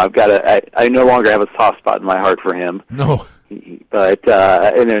Romero, I no longer have a soft spot in my heart for him. No, but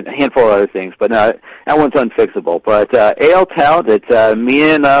and a handful of other things, but no, that one's unfixable. But AL Tout, it's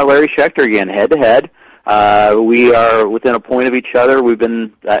me and Larry Schechter again, head to head. We are within a point of each other. We've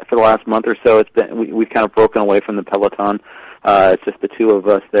been for the last month or so. We've kind of broken away from the peloton. It's just the two of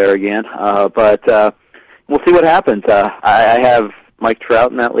us there again. But we'll see what happens. I have Mike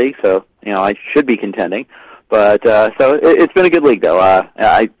Trout in that league, so I should be contending. But so it's been a good league, though.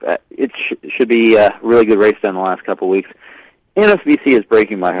 It should be a really good race down the last couple of weeks. NFBC is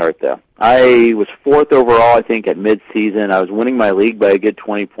breaking my heart, though. I was 4th overall, I think, at mid-season. I was winning my league by a good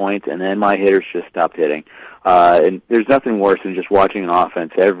 20 points, and then my hitters just stopped hitting. And there's nothing worse than just watching an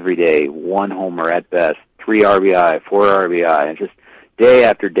offense every day, 1 homer at best, 3 RBI, 4 RBI, and just day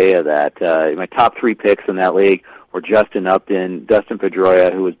after day of that. My top 3 picks in that league were Justin Upton, Dustin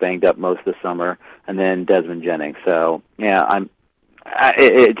Pedroia, who was banged up most of the summer, and then Desmond Jennings. So, yeah,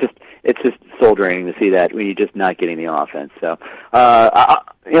 it's just soul draining to see that when you're just not getting the offense. So, I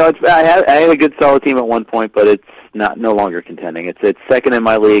had a good solid team at one point, but it's no longer contending. It's second in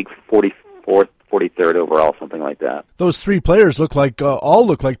my league, 44th, 43rd overall, something like that. Those 3 players all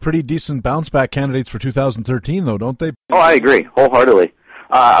look like pretty decent bounce back candidates for 2013, though, don't they? Oh, I agree wholeheartedly.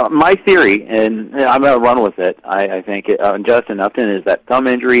 My theory, and I'm going to run with it, I think, Justin Upton, is that thumb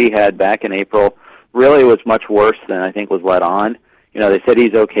injury he had back in April really was much worse than I think was let on. They said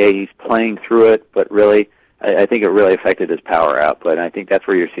he's okay, he's playing through it, but really, I think it really affected his power output, and I think that's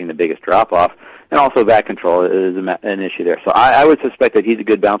where you're seeing the biggest drop-off. And also back control is an issue there. So I would suspect that he's a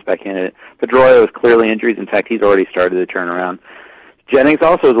good bounce-back candidate. Pedroia was clearly injuries. In fact, he's already started to turn around. Jennings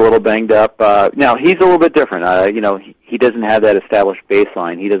also is a little banged up. Now, he's a little bit different. He doesn't have that established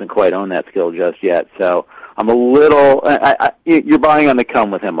baseline. He doesn't quite own that skill just yet. So I'm a little you're buying on the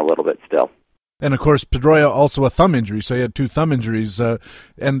come with him a little bit still. And, of course, Pedroia also a thumb injury, so he had 2 thumb injuries.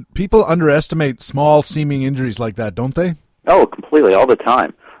 And people underestimate small-seeming injuries like that, don't they? Oh, completely, all the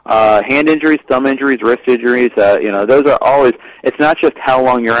time. Hand injuries, thumb injuries, wrist injuries, those are always, it's not just how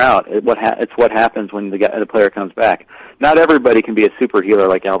long you're out. It's what happens when the player comes back. Not everybody can be a super healer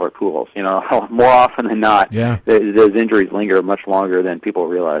like Albert Pujols. More often than not, those injuries linger much longer than people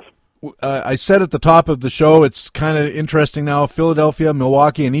realize. I said at the top of the show, it's kind of interesting now, Philadelphia,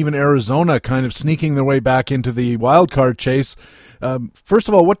 Milwaukee, and even Arizona kind of sneaking their way back into the wild card chase. First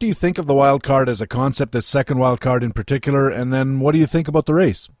of all, what do you think of the wild card as a concept, the second wild card in particular, and then what do you think about the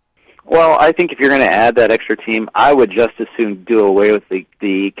race? Well, I think if you're going to add that extra team, I would just as soon do away with the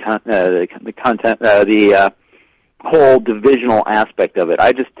whole divisional aspect of it.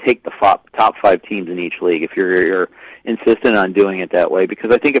 I just take the top 5 teams in each league if you're insistent on doing it that way, because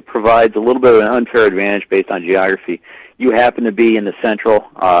I think it provides a little bit of an unfair advantage based on geography. You happen to be in the Central,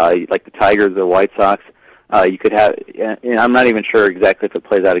 like the Tigers or the White Sox. You could have, and I'm not even sure exactly if it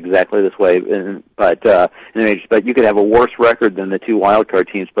plays out exactly this way, but you could have a worse record than the 2 wild card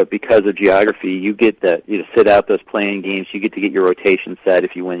teams, but because of geography, you get sit out those playing games. You get to get your rotation set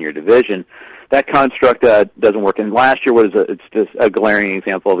if you win your division. That construct doesn't work. And last year it's just a glaring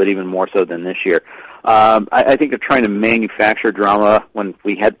example of it, even more so than this year. I think they're trying to manufacture drama when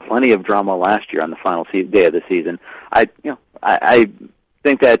we had plenty of drama last year on the final day of the season. I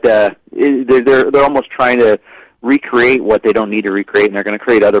think that they're almost trying to recreate what they don't need to recreate, and they're going to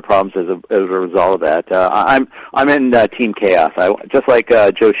create other problems as a result of that. I'm in Team Chaos. Just like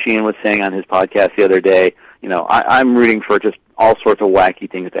Joe Sheehan was saying on his podcast the other day. I'm rooting for just all sorts of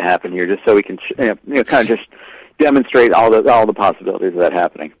wacky things to happen here, just so we can kind of just demonstrate all the possibilities of that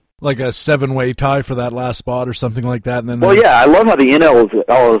happening. Like a 7-way tie for that last spot or something like that. And then I love how the NL is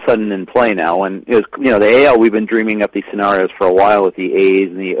all of a sudden in play now. And it was, the AL, we've been dreaming up these scenarios for a while with the A's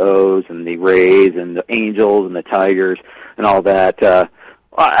and the O's and the Rays and the Angels and the Tigers and all that.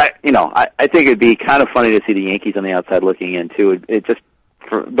 I think it'd be kind of funny to see the Yankees on the outside looking in too.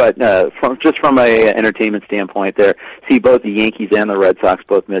 From a entertainment standpoint, there see both the Yankees and the Red Sox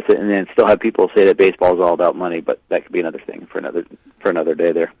both miss it, and then still have people say that baseball is all about money. But that could be another thing for another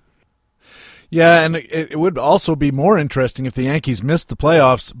day there. Yeah, and it would also be more interesting if the Yankees missed the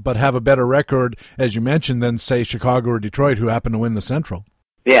playoffs but have a better record, as you mentioned, than, say, Chicago or Detroit, who happen to win the Central.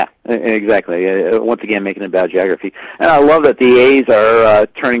 Yeah, exactly. Once again, making it about geography. And I love that the A's are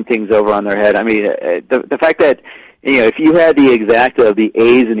turning things over on their head. I mean, the fact that, if you had the exact of the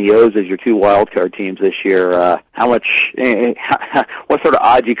A's and the O's as your 2 wild card teams this year, what sort of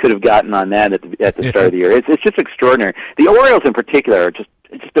odds you could have gotten on that at the start of the year? It's just extraordinary. The Orioles in particular are just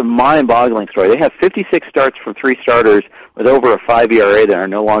a mind-boggling story. They have 56 starts from 3 starters with over a 5 ERA that are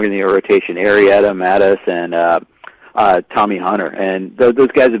no longer in the rotation. Arrieta, Mattis, and Tommy Hunter, and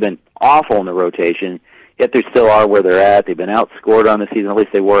those guys have been awful in the rotation. Yet they still are where they're at. They've been outscored on the season. At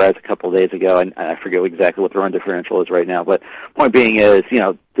least they were as a couple of days ago, and I forget exactly what the run differential is right now. But point being is,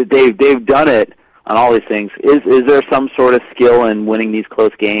 they've done it on all these things. Is there some sort of skill in winning these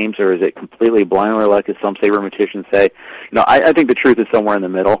close games, or is it completely blindly luck, as some sabermetricians say? I think the truth is somewhere in the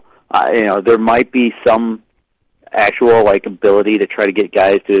middle. There might be some actual ability to try to get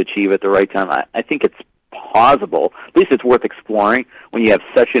guys to achieve at the right time. I think it's plausible. At least it's worth exploring when you have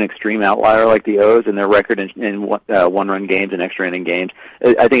such an extreme outlier like the O's and their record in one-run games and extra-inning games.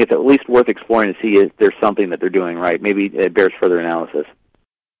 I think it's at least worth exploring to see if there's something that they're doing right. Maybe it bears further analysis.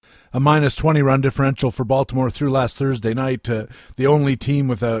 A minus 20 run differential for Baltimore through last Thursday night. The only team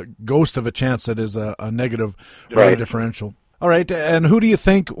with a ghost of a chance that is a negative run differential. All right, and who do you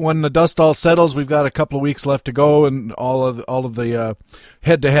think, when the dust all settles, we've got a couple of weeks left to go, and all of the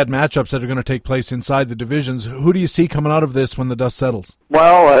head-to-head matchups that are going to take place inside the divisions, who do you see coming out of this when the dust settles?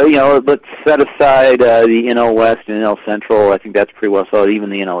 Well, let's set aside the NL West and NL Central. I think that's pretty well settled, even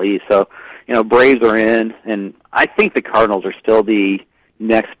the NL East. So, Braves are in, and I think the Cardinals are still the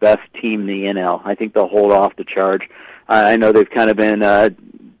next best team in the NL. I think they'll hold off the charge. I know they've kind of been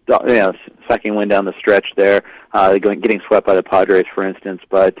second win down the stretch there, getting swept by the Padres, for instance.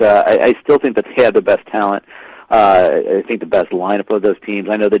 But I still think that they have the best talent. I think the best lineup of those teams.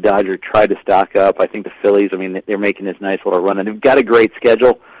 I know the Dodgers tried to stock up. I think the Phillies, they're making this nice little run, and they've got a great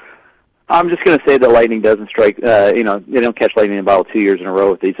schedule. I'm just going to say the Lightning doesn't strike. They don't catch lightning in a bottle 2 years in a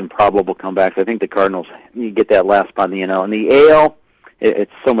row with these improbable comebacks. I think the Cardinals, you get that last spot in the NL. And the AL,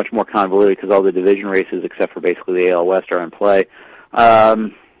 it's so much more convoluted because all the division races, except for basically the AL West, are in play.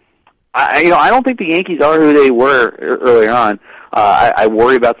 I don't think the Yankees are who they were earlier on. I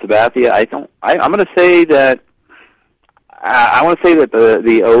worry about Sabathia. I'm going to say that. I want to say that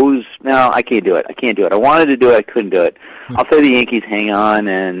the O's. No, I can't do it. I wanted to do it. I couldn't do it. I'll say the Yankees hang on,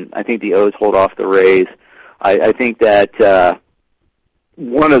 and I think the O's hold off the Rays. I think that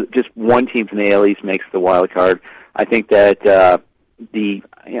one team from the AL East makes the wild card. I think that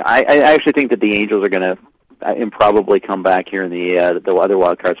I actually think that the Angels are going to improbably come back here in the other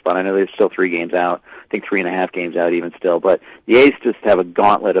wild card spot. I know they're still 3 games out. I think 3.5 games out even still. But the A's just have a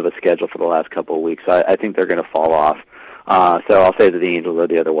gauntlet of a schedule for the last couple of weeks. So I think they're going to fall off. So I'll say that the Angels are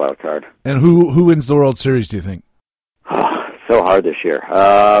the other wild card. And who wins the World Series, do you think? So hard this year.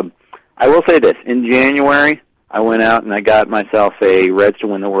 I will say this. In January, I went out and I got myself a Reds to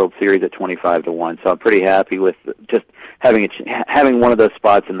win the World Series at 25-1. So I'm pretty happy with just having one of those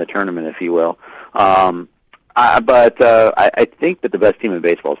spots in the tournament, if you will. But I think that the best team in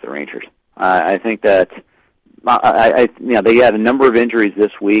baseball is the Rangers. I think that they had a number of injuries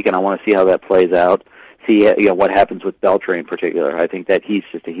this week, and I want to see how that plays out. See what happens with Beltre in particular. I think that he's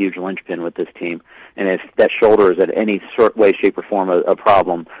just a huge linchpin with this team, and if that shoulder is at any sort way, shape, or form a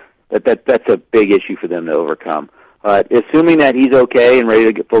problem, that's a big issue for them to overcome. But assuming that he's okay and ready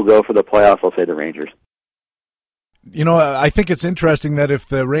to get full go for the playoffs, I'll say the Rangers. I think it's interesting that if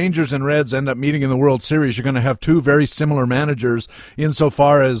the Rangers and Reds end up meeting in the World Series, you're going to have 2 very similar managers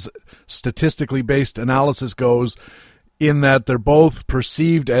insofar as statistically based analysis goes, in that they're both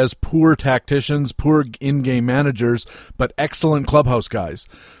perceived as poor tacticians, poor in-game managers, but excellent clubhouse guys.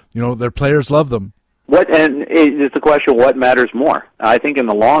 Their players love them. And it's the question, what matters more? I think in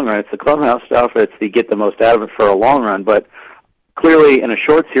the long run, it's the clubhouse stuff. It's to get the most out of it for a long run. But clearly, in a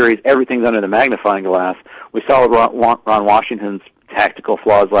short series, everything's under the magnifying glass. We saw Ron Washington's tactical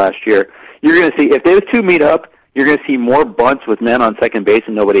flaws last year. You're going to see, if those 2 meet up, you're going to see more bunts with men on second base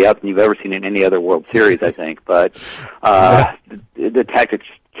and nobody out than you've ever seen in any other World Series, I think. But the tactic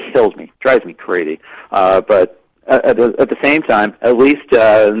kills me, drives me crazy. But at the same time, at least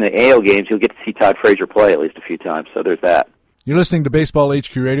in the AL games, you'll get to see Todd Frazier play at least a few times. So there's that. You're listening to Baseball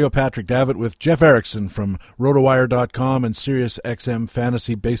HQ Radio. Patrick Davitt with Jeff Erickson from RotoWire.com and SiriusXM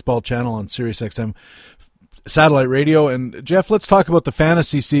Fantasy Baseball Channel on SiriusXM Satellite Radio. And Jeff, let's talk about the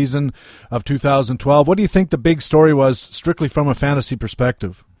fantasy season of 2012. What do you think the big story was, strictly from a fantasy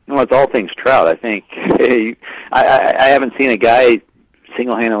perspective? Well, it's all things Trout. I think I haven't seen a guy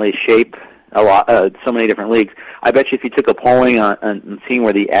single-handedly shape so many different leagues. I bet you if you took a polling on seeing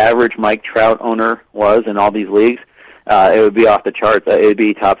where the average Mike Trout owner was in all these leagues, it would be off the charts. It would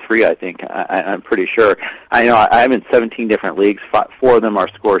be top 3, I think. I'm pretty sure. I know I'm in 17 different leagues. 4 of them are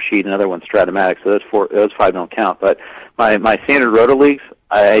score sheet, another one's Stratomatic, so those 5 don't count. But my standard roto leagues,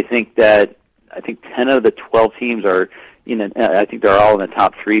 I think 10 of the 12 teams are, I think they're all in the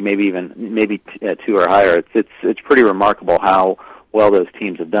top 3, maybe 2 or higher. It's pretty remarkable how well those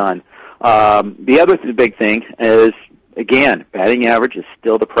teams have done. The other big thing is, again, batting average is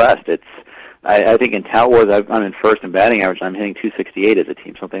still depressed. I think in Tout Wars, I'm in first in batting average. I'm hitting 268 as a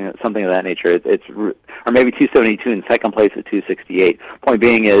team, something of that nature. Or maybe 272 in second place at 268. Point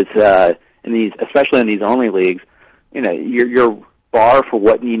being is, especially in these only leagues, your bar for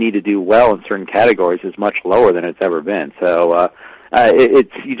what you need to do well in certain categories is much lower than it's ever been. So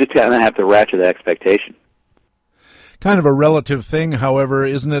you just kind of have to ratchet the expectation. Kind of a relative thing, however,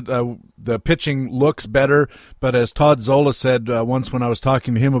 isn't it? The pitching looks better, but as Todd Zola said once when I was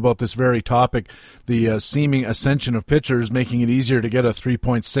talking to him about this very topic, the seeming ascension of pitchers making it easier to get a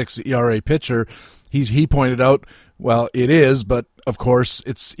 3.6 ERA pitcher, he pointed out, well, it is, but of course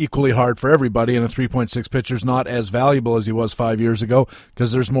it's equally hard for everybody, and a 3.6 pitcher's not as valuable as he was 5 years ago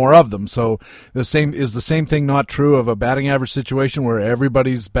because there's more of them. So the same thing not true of a batting average situation where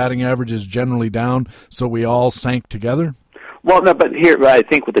everybody's batting average is generally down, so we all sank together? Well, no, but here I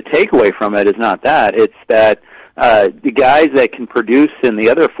think what the takeaway from it is not that. It's that the guys that can produce in the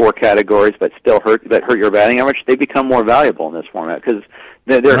other 4 categories but still hurt your batting average, they become more valuable in this format because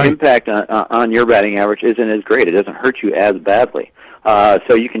their impact on your batting average isn't as great. It doesn't hurt you as badly.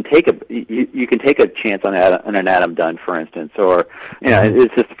 So you can take a chance on an Adam Dunn, for instance, or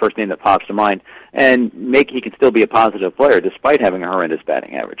it's just the first name that pops to mind, and he can still be a positive player despite having a horrendous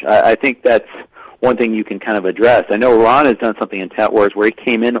batting average. I think that's one thing you can kind of address. I know Ron has done something in Tout Wars where he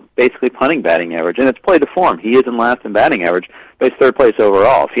came in basically punting batting average, and it's played to form. He is in last in batting average, but he's 3rd place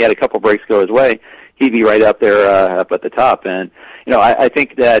overall. If he had a couple breaks go his way, he'd be right up there, up at the top. And I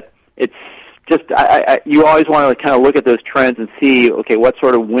think that it's just you always want to kind of look at those trends and see, okay, what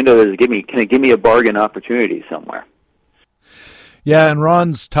sort of window does it give me? Can it give me a bargain opportunity somewhere? Yeah, and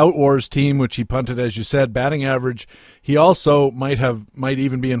Ron's Tout Wars team, which he punted, as you said, batting average, he also might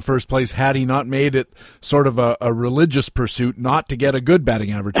even be in first place had he not made it sort of a religious pursuit not to get a good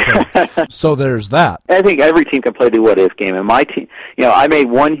batting average play. So there's that. I think every team can play the what-if game. And my team, I made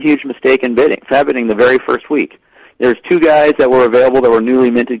one huge mistake in fab bidding the very first week. There's 2 guys that were available that were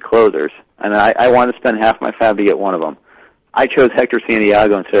newly minted closers, and I wanted to spend half my fab to get one of them. I chose Hector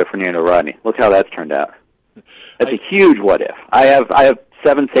Santiago instead of Fernando Rodney. Look how that's turned out. That's a huge what-if. I have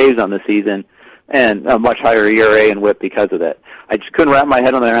 7 saves on the season, and a much higher ERA and WHIP because of that. I just couldn't wrap my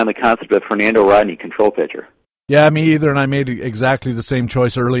head around the concept of Fernando Rodney, control pitcher. Yeah, me either, and I made exactly the same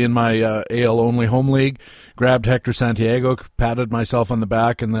choice early in my AL-only home league. Grabbed Hector Santiago, patted myself on the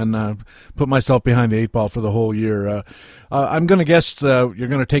back, and then put myself behind the 8 ball for the whole year. I'm going to guess you're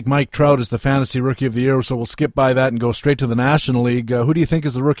going to take Mike Trout as the Fantasy Rookie of the Year, so we'll skip by that and go straight to the National League. Who do you think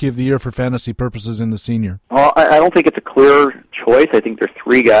is the Rookie of the Year for fantasy purposes in the senior? Well, I don't think it's a clear choice. I think there's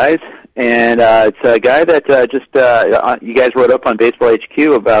 3 guys, and it's a guy that you guys wrote up on Baseball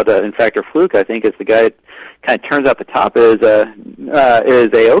HQ about, in fact, or Fluke, I think, is the guy that kind of turns out the top is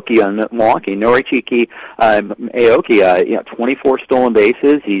Aoki on Milwaukee. Norichiki Aoki, 24 stolen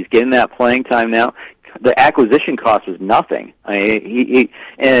bases. He's getting that playing time now. The acquisition cost is nothing. I mean, he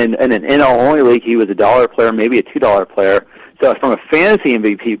in an NL only league, he was a $1 player, maybe a $2 player. So from a fantasy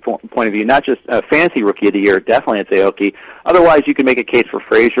MVP point of view, not just a fantasy Rookie of the Year, definitely it's Aoki. Otherwise, you can make a case for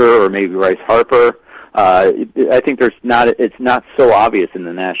Frazier or maybe Bryce Harper. I think it's not so obvious in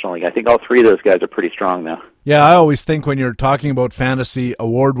the National League. I think all 3 of those guys are pretty strong now. Yeah, I always think when you're talking about fantasy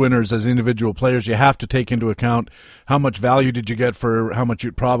award winners as individual players, you have to take into account how much value did you get for how much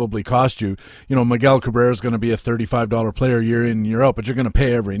it probably cost you. You know, Miguel Cabrera is going to be a $35 player year in, year out, but you're going to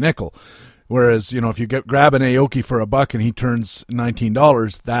pay every nickel. Whereas, if you grab an Aoki for $1 and he turns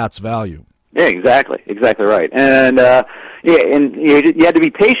 $19, that's value. Yeah, exactly right. And and you had to be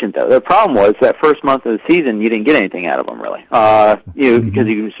patient though. The problem was that first month of the season you didn't get anything out of him really, because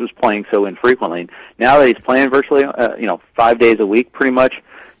he was playing so infrequently. Now that he's playing virtually, 5 days a week, pretty much,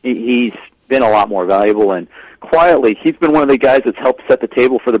 he's been a lot more valuable. And quietly, he's been one of the guys that's helped set the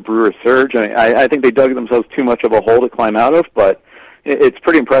table for the Brewers' surge. I think they dug themselves too much of a hole to climb out of, but it's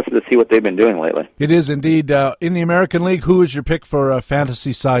pretty impressive to see what they've been doing lately. It is indeed. In the American League, who is your pick for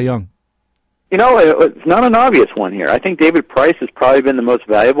Fantasy Cy Young? It's not an obvious one here. I think David Price has probably been the most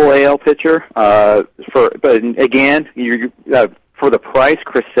valuable AL pitcher. But again, for the price,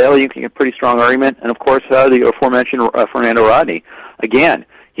 Chris Sale, you can get a pretty strong argument, and of course the aforementioned Fernando Rodney. Again,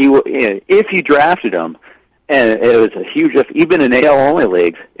 if you drafted him, and it was a huge, even in AL only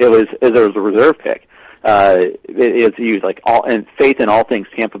leagues, it was a reserve pick. It's used and faith in all things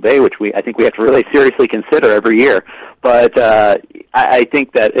Tampa Bay, which I think we have to really seriously consider every year. But I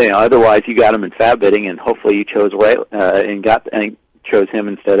think that otherwise you got him in fab bidding, and hopefully you chose chose him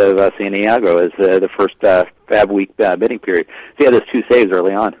instead of Santiago as the first fab week bidding period. So he had those 2 saves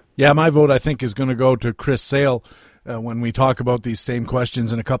early on. Yeah, my vote I think is going to go to Chris Sale. When we talk about these same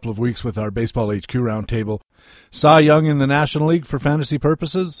questions in a couple of weeks with our Baseball HQ roundtable. Cy Young in the National League for fantasy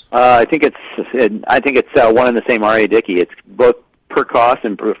purposes? I think it's one and the same R.A. Dickey. It's both per cost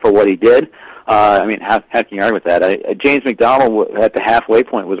and for what he did. How can you argue with that? James McDonald at the halfway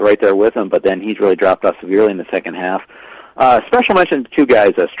point was right there with him, but then he's really dropped off severely in the second half. Special mention to 2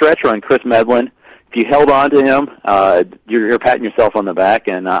 guys, Stretcher and Chris Medlin. If you held on to him, you're patting yourself on the back,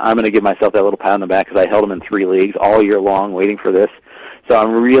 and I'm going to give myself that little pat on the back because I held him in 3 leagues all year long waiting for this. So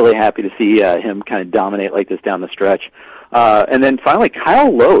I'm really happy to see him kind of dominate like this down the stretch. And then finally,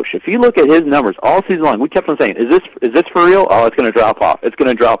 Kyle Loesch. If you look at his numbers all season long, we kept on saying, "Is this for real? Oh, it's going to drop off. It's going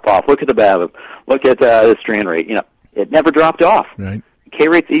to drop off. Look at the BABIP. Look at the strand rate. It never dropped off. Right. K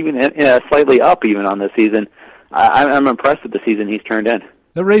rate's even slightly up even on this season. I'm impressed with the season he's turned in."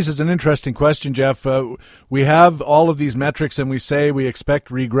 That raises an interesting question, Jeff. We have all of these metrics, and we say we expect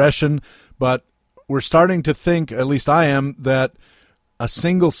regression, but we're starting to think, at least I am, that a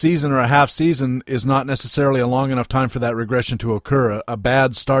single season or a half season is not necessarily a long enough time for that regression to occur. A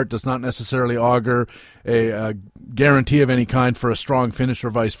bad start does not necessarily augur a guarantee of any kind for a strong finish or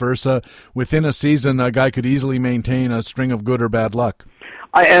vice versa. Within a season, a guy could easily maintain a string of good or bad luck.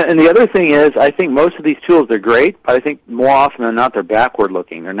 And the other thing is, I think most of these tools are great, but I think more often than not they're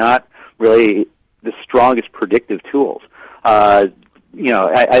backward-looking. They're not really the strongest predictive tools. I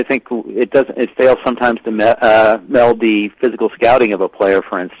think it fails sometimes to meld the physical scouting of a player,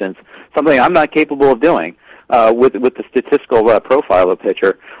 for instance, something I'm not capable of doing with the statistical profile of a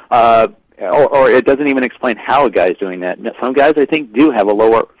pitcher. Or it doesn't even explain how a guy's doing that. Some guys, I think, do have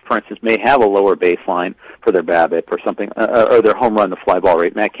for instance, may have a lower baseline for their BABIP or something, or their home run to fly ball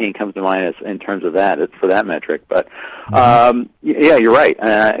rate. Matt Cain comes to mind in terms of that, for that metric. But, yeah, you're right.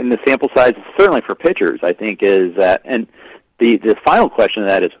 And the sample size, certainly for pitchers, I think, is that, and the final question of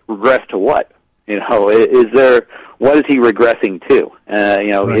that is, regress to what? What is he regressing to?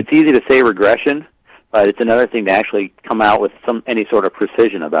 Right. It's easy to say regression, but it's another thing to actually come out with any sort of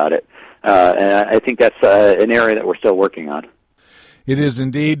precision about it. And I think that's an area that we're still working on. It is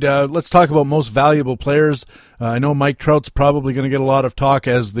indeed. Let's talk about most valuable players. I know Mike Trout's probably going to get a lot of talk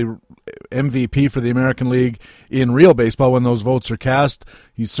as the MVP for the American League in real baseball when those votes are cast.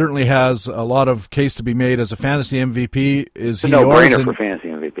 He certainly has a lot of case to be made as a fantasy MVP. Is he yours? No-brainer for fantasy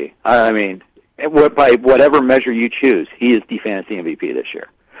MVP. I mean, by whatever measure you choose, he is the fantasy MVP this year.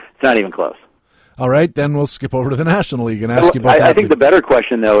 It's not even close. All right, then we'll skip over to the National League and ask you about that. I think the better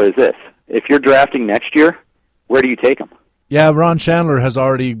question, though, is this. If you're drafting next year, where do you take him? Yeah, Ron Chandler has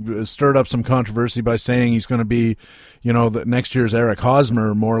already stirred up some controversy by saying he's going to be, next year's Eric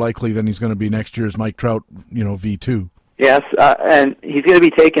Hosmer more likely than he's going to be next year's Mike Trout, V2. Yes, and he's going to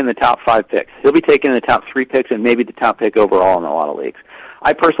be taking the top 5 picks. He'll be taking the top 3 picks and maybe the top pick overall in a lot of leagues.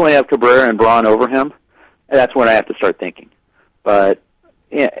 I personally have Cabrera and Braun over him, and that's when I have to start thinking. But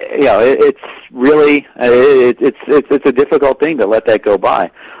it's really it's a difficult thing to let that go by.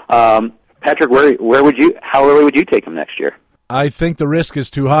 Patrick, how early would you take him next year? I think the risk is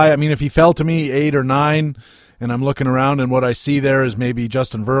too high. I mean, if he fell to me 8 or 9, and I'm looking around and what I see there is maybe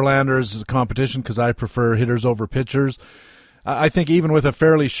Justin Verlander as a competition because I prefer hitters over pitchers. I think even with a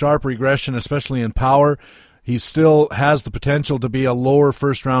fairly sharp regression, especially in power, he still has the potential to be a lower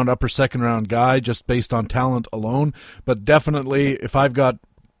first-round, upper second-round guy just based on talent alone. But definitely, if I've got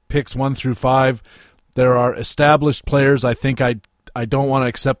picks 1 through 5, there are established players I think I don't want to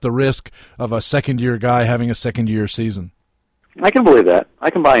accept the risk of a second-year guy having a second-year season. I can believe that. I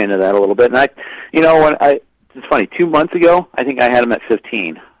can buy into that a little bit. And it's funny. 2 months ago, I think I had him at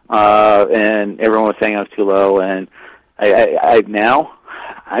 15, and everyone was saying I was too low. And now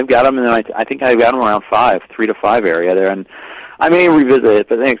I've got him, and I think I've got him around 3 to 5 area there. And I may revisit it,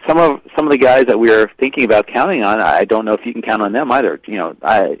 but I think some of the guys that we are thinking about counting on, I don't know if you can count on them either.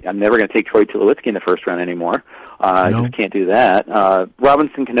 I'm never going to take Troy Tulowitzki in the first round anymore. I just can't do that.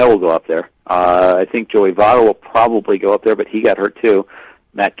 Robinson Cano will go up there. I think Joey Votto will probably go up there, but he got hurt too.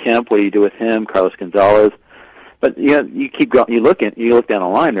 Matt Kemp, what do you do with him? Carlos Gonzalez. But you keep going. You look down the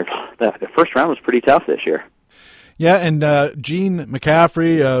line. The first round was pretty tough this year. Yeah, and Gene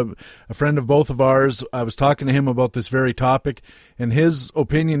McCaffrey, a friend of both of ours, I was talking to him about this very topic, and his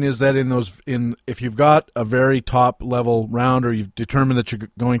opinion is that if you've got a very top level round, or you've determined that you're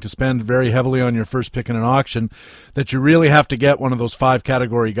going to spend very heavily on your first pick in an auction, that you really have to get one of those 5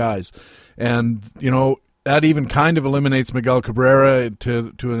 category guys, and that even kind of eliminates Miguel Cabrera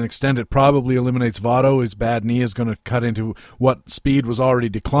to an extent. It probably eliminates Votto. His bad knee is going to cut into what speed was already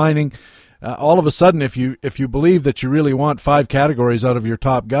declining. All of a sudden, if you believe that you really want 5 categories out of your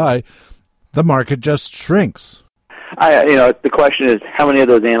top guy, the market just shrinks. The question is, how many of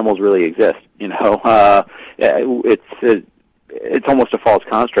those animals really exist? It's almost a false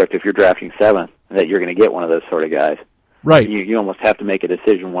construct if you're drafting 7 that you're going to get one of those sort of guys. Right. You almost have to make a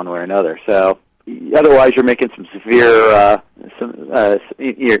decision one way or another. So otherwise, you're making some severe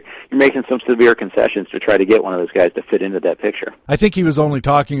you're making some severe concessions to try to get one of those guys to fit into that picture. I think he was only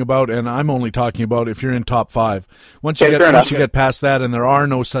talking about, and I'm only talking about, if you're in top 5. Once you get past that, and there are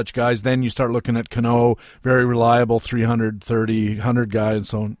no such guys, then you start looking at Cano, very reliable 330, 100 guy, and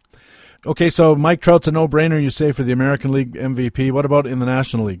so on. Okay, so Mike Trout's a no-brainer, you say, for the American League MVP. What about in the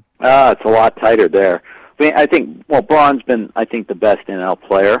National League? It's a lot tighter there. I think Braun's been, the best NL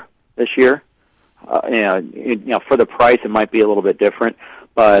player this year. For the price, it might be a little bit different,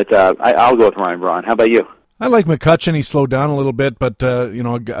 but I'll go with Ryan Braun. How about you? I like McCutchen. He slowed down a little bit, but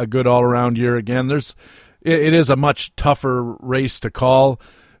a good all-around year again. It is a much tougher race to call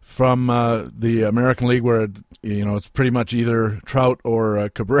from the American League, where it's pretty much either Trout or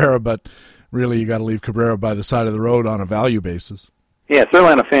Cabrera, but really you got to leave Cabrera by the side of the road on a value basis. Yeah,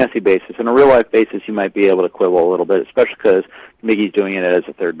 certainly on a fantasy basis. On a real-life basis, you might be able to quibble a little bit, especially because Miggy's doing it as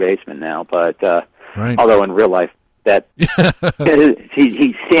a third baseman now. But right. Although in real life, that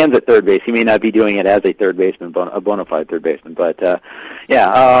he stands at third base. He may not be doing it as a third baseman, a bona fide third baseman. But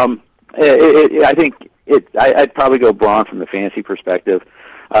I think I'd probably go Braun from the fantasy perspective.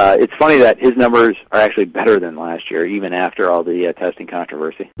 It's funny that his numbers are actually better than last year, even after all the testing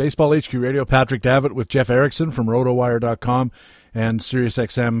controversy. Baseball HQ Radio, Patrick Davitt with Jeff Erickson from RotoWire.com and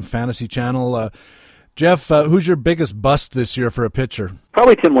SiriusXM Fantasy Channel. Jeff, who's your biggest bust this year for a pitcher?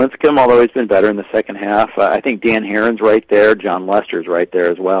 Probably Tim Lincecum, although he's been better in the second half. I think Dan Heron's right there. John Lester's right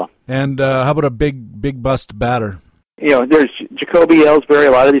there as well. And how about a big bust batter? There's Jacoby Ellsbury,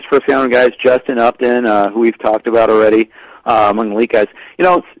 a lot of these first-round guys, Justin Upton, who we've talked about already, among the elite guys.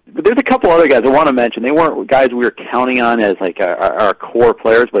 There's a couple other guys I want to mention. They weren't guys we were counting on as our core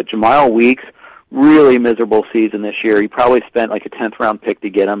players, but Jamal Weeks, really miserable season this year. He probably spent like a 10th round pick to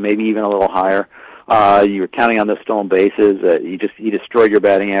get him, maybe even a little higher. You were counting on those stolen bases. He destroyed your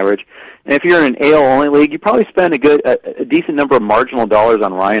batting average. And if you're in an AL only league, you probably spend a decent number of marginal dollars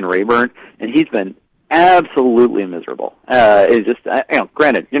on Ryan Rayburn, and he's been absolutely miserable. It's just,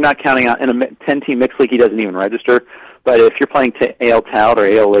 granted, you're not counting on in a 10-team mixed league. He doesn't even register. But if you're playing AL Tout or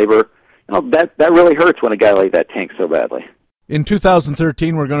AL Labor, that really hurts when a guy like that tanks so badly. In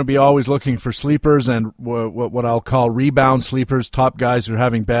 2013, we're going to be always looking for sleepers and what I'll call rebound sleepers, top guys who are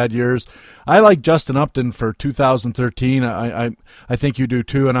having bad years. I like Justin Upton for 2013. I think you do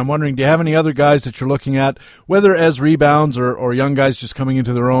too. And I'm wondering, do you have any other guys that you're looking at, whether as rebounds or young guys just coming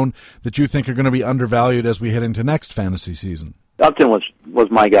into their own, that you think are going to be undervalued as we head into next fantasy season? Upton was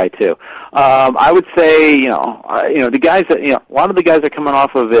my guy too. I would say, the guys that, a lot of the guys are coming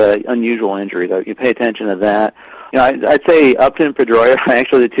off of unusual injuries. You pay attention to that. I'd say Upton and Pedroia are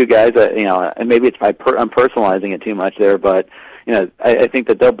actually the two guys that, and maybe it's I'm personalizing it too much there, but, I think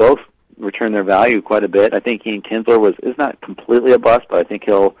that they'll both return their value quite a bit. I think Ian Kinsler is not completely a bust, but I think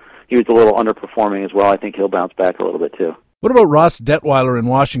he was a little underperforming as well. I think he'll bounce back a little bit too. What about Ross Detweiler in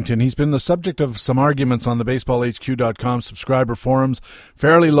Washington? He's been the subject of some arguments on the BaseballHQ.com subscriber forums.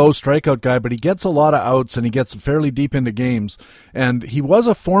 Fairly low strikeout guy, but he gets a lot of outs and he gets fairly deep into games. And he was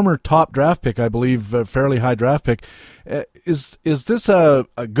a former top draft pick, I believe, a fairly high draft pick. Is this a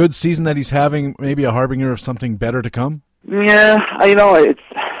good season that he's having, maybe a harbinger of something better to come? Yeah, I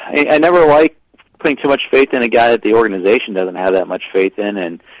never like putting too much faith in a guy that the organization doesn't have that much faith in,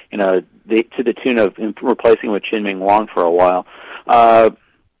 and to the tune of replacing with Chin-Ming Wong for a while. I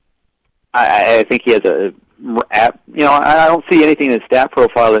think he has I don't see anything in his stat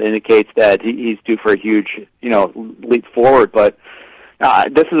profile that indicates that he's due for a huge leap forward, but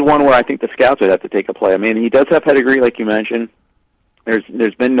this is one where I think the scouts would have to take a play. I mean, he does have pedigree, like you mentioned.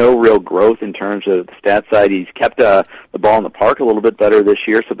 There's been no real growth in terms of the stat side. He's kept the ball in the park a little bit better this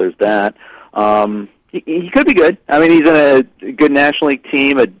year, so there's that. He could be good. I mean, he's in a good National League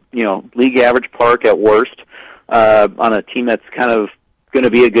team, league average park at worst, on a team that's kind of going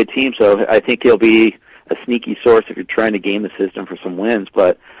to be a good team. So I think he'll be a sneaky source if you're trying to game the system for some wins.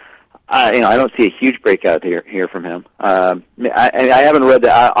 But I don't see a huge breakout here from him. I haven't read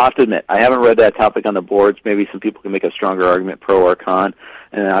that. I have to admit, I haven't read that topic on the boards. Maybe some people can make a stronger argument, pro or con,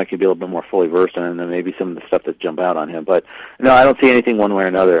 and then I could be a little bit more fully versed on him than maybe some of the stuff that jump out on him. But no, I don't see anything one way or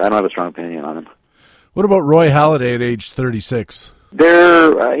another. I don't have a strong opinion on him. What about Roy Halladay at age 36? He's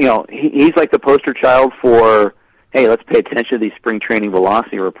like the poster child for, hey, let's pay attention to these spring training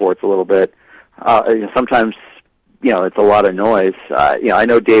velocity reports a little bit. Sometimes, it's a lot of noise. I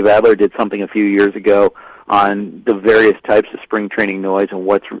know Dave Adler did something a few years ago on the various types of spring training noise and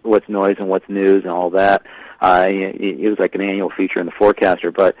what's noise and what's news and all that. It was like an annual feature in the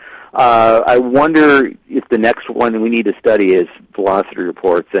Forecaster. But I wonder if the next one we need to study is velocity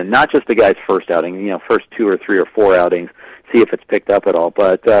reports, and not just the guy's first outing, first 2 or 3 or 4 outings, see if it's picked up at all.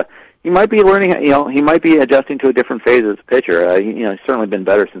 But he might be learning, he might be adjusting to a different phase as a pitcher. He's certainly been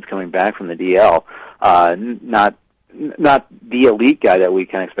better since coming back from the DL. Not the elite guy that we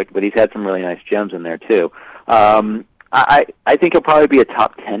kind of expected, but he's had some really nice gems in there too. I think he'll probably be a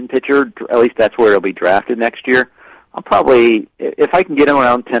top 10 pitcher. At least that's where he'll be drafted next year. I'll probably, if I can get him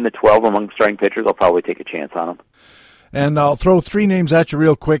around 10 to 12 among starting pitchers, I'll probably take a chance on him. And I'll throw 3 names at you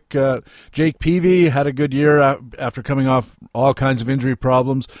real quick. Jake Peavy had a good year after coming off all kinds of injury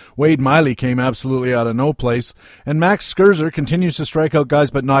problems. Wade Miley came absolutely out of no place. And Max Scherzer continues to strike out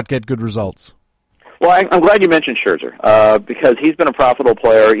guys but not get good results. Well, I'm glad you mentioned Scherzer because he's been a profitable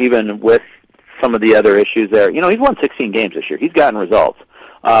player even with some of the other issues there. He's won 16 games this year. He's gotten results.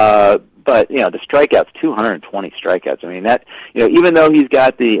 But, the strikeouts, 220 strikeouts. I mean, that, even though he's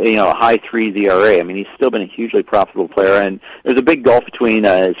got the, high 3 ERA, I mean, he's still been a hugely profitable player. And there's a big gulf between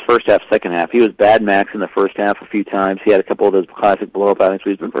his first half, second half. He was bad Max in the first half a few times. He had a couple of those classic blow-up outings, but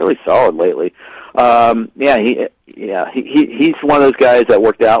he's been really solid lately. He's one of those guys that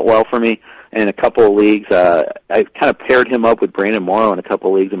worked out well for me in a couple of leagues. I kind of paired him up with Brandon Morrow in a couple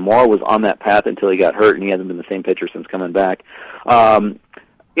of leagues, and Morrow was on that path until he got hurt, and he hasn't been the same pitcher since coming back.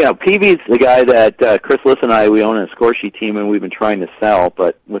 Peavy's the guy that Chris Liss and I, we own a score sheet team, and we've been trying to sell,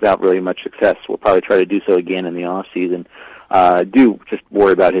 but without really much success. We'll probably try to do so again in the off season. Do just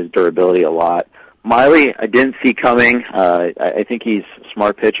worry about his durability a lot. Miley, I didn't see coming. I think he's a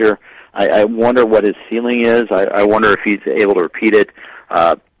smart pitcher. I wonder what his ceiling is. I wonder if he's able to repeat it.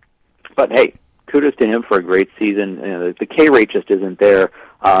 But hey, kudos to him for a great season. The K rate just isn't there,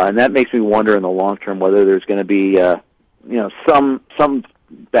 and that makes me wonder in the long term whether there's going to be some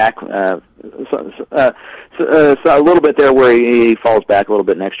back so a little bit there where he falls back a little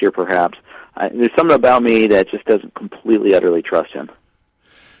bit next year perhaps. There's something about me that just doesn't completely utterly trust him.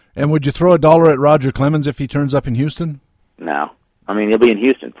 And would you throw $1 at Roger Clemens if he turns up in Houston? No. I mean, he'll be in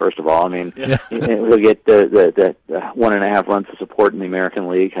Houston, first of all. I mean, he'll get the 1.5 runs of support in the American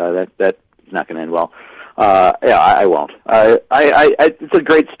League. That's not going to end well. I won't. It's a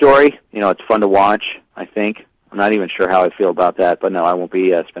great story. It's fun to watch, I think. I'm not even sure how I feel about that, but no, I won't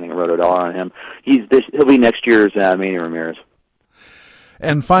be spending a $1 on him. He'll be next year's Manny Ramirez.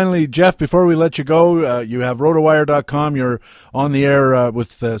 And finally, Jeff, before we let you go, you have rotowire.com. You're on the air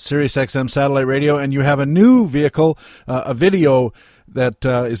with SiriusXM satellite radio, and you have a new vehicle, a video that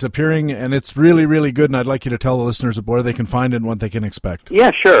is appearing, and it's really, really good. And I'd like you to tell the listeners where they can find it and what they can expect.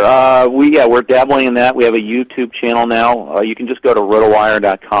 Yeah, sure. We're dabbling in that. We have a YouTube channel now. You can just go to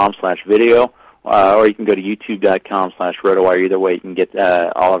rotowire.com/video. Or you can go to youtube.com/rotowire. Either way, you can get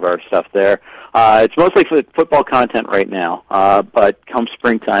all of our stuff there. It's mostly football content right now, but come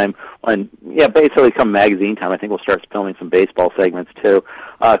springtime, basically come magazine time, I think we'll start filming some baseball segments too.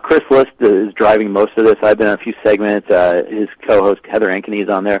 Chris List is driving most of this. I've been on a few segments. His co-host Heather Ankeny is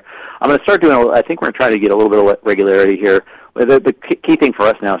on there. I'm going to start doing. I think we're going to try to get a little bit of regularity here. The key thing for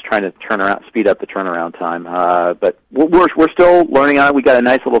us now is trying to speed up the turnaround time. But we're still learning on it. We got a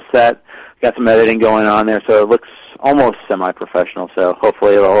nice little set. Got some editing going on there, so it looks almost semi-professional. So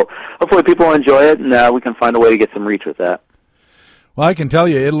hopefully people will enjoy it, and we can find a way to get some reach with that. Well, I can tell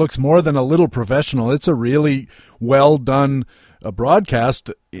you, it looks more than a little professional. It's a really well done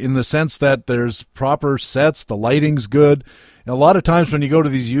broadcast in the sense that there's proper sets, the lighting's good. A lot of times when you go to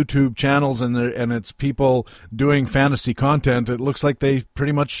these YouTube channels and it's people doing fantasy content, it looks like they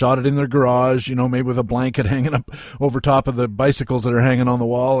pretty much shot it in their garage, maybe with a blanket hanging up over top of the bicycles that are hanging on the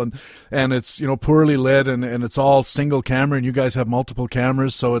wall, and it's poorly lit and it's all single camera, and you guys have multiple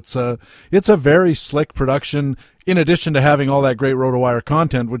cameras, so it's a very slick production. In addition to having all that great RotoWire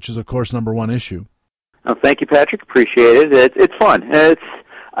content, which is of course number one issue. Oh, thank you, Patrick. Appreciate it. It's fun. It's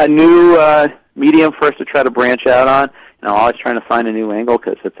a new medium for us to try to branch out on. Always trying to find a new angle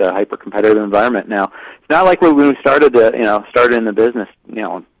because it's a hyper-competitive environment now. It's not like when we started in the business,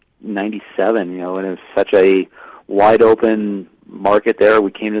 in '97, when it was such a wide-open market there.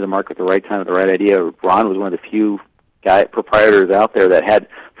 We came to the market at the right time with the right idea. Ron was one of the few proprietors out there that had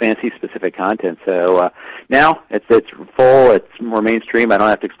fantasy-specific content. So now it's full, it's more mainstream. I don't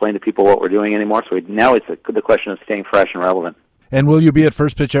have to explain to people what we're doing anymore. So now it's the question of staying fresh and relevant. And will you be at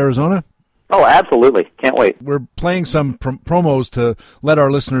First Pitch Arizona? Oh, absolutely. Can't wait. We're playing some promos to let our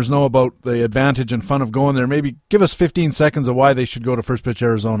listeners know about the advantage and fun of going there. Maybe give us 15 seconds of why they should go to First Pitch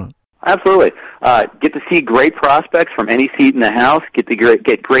Arizona. Absolutely. Get to see great prospects from any seat in the house, get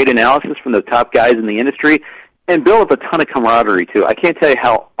great analysis from the top guys in the industry, and build up a ton of camaraderie, too. I can't tell you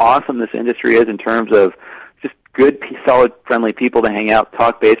how awesome this industry is in terms of just good, solid, friendly people to hang out,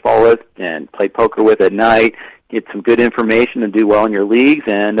 talk baseball with, and play poker with at night, get some good information and do well in your leagues,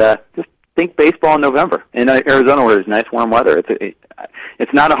 and just think baseball in November in Arizona where there's nice warm weather.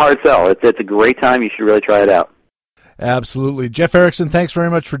 It's not a hard sell. It's a great time. You should really try it out. Absolutely. Jeff Erickson, thanks very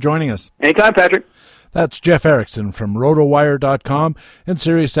much for joining us. Anytime, Patrick. That's Jeff Erickson from rotowire.com and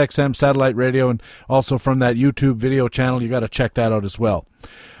SiriusXM satellite radio, and also from that YouTube video channel. You got to check that out as well.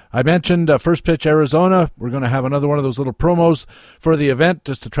 I mentioned First Pitch Arizona. We're going to have another one of those little promos for the event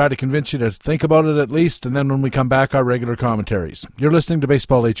just to try to convince you to think about it at least, and then when we come back, our regular commentaries. You're listening to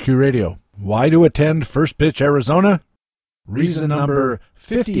Baseball HQ Radio. Why to attend First Pitch Arizona? Reason number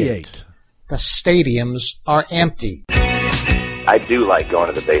 58. The stadiums are empty. I do like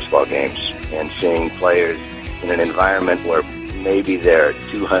going to the baseball games and seeing players in an environment where maybe there are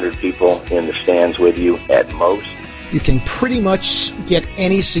 200 people in the stands with you at most. You can pretty much get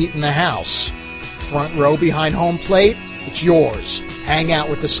any seat in the house. Front row behind home plate, it's yours. Hang out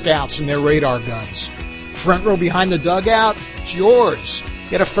with the scouts and their radar guns. Front row behind the dugout, it's yours.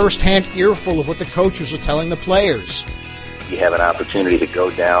 Get a first-hand earful of what the coaches are telling the players. You have an opportunity to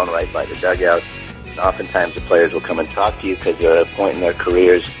go down right by the dugout. And oftentimes the players will come and talk to you because they're at a point in their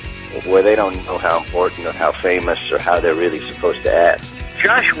careers where they don't know how important or how famous or how they're really supposed to act.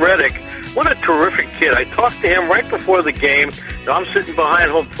 Josh Reddick, what a terrific kid. I talked to him right before the game. I'm sitting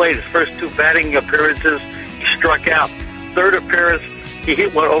behind home plate. His first two batting appearances, he struck out. Third appearance, he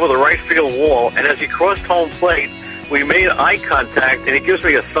hit one over the right field wall. And as he crossed home plate, we made eye contact, and he gives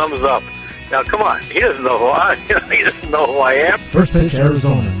me a thumbs up. Now, come on. He doesn't know who I am. First Pitch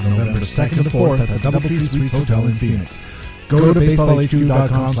Arizona, November 2nd to 4th at the DoubleTree Suites Hotel in Phoenix. Go to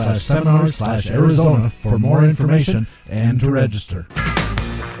baseballhq.com/seminars/Arizona for more information and to register.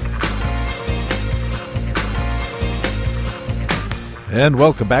 And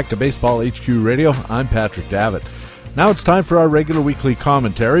welcome back to Baseball HQ Radio. I'm Patrick Davitt. Now it's time for our regular weekly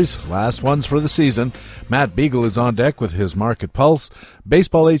commentaries, last ones for the season. Matt Beagle is on deck with his Market Pulse.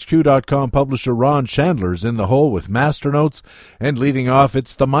 BaseballHQ.com publisher Ron Chandler's in the hole with Master Notes. And leading off,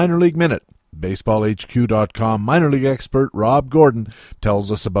 it's the Minor League Minute. BaseballHQ.com minor league expert Rob Gordon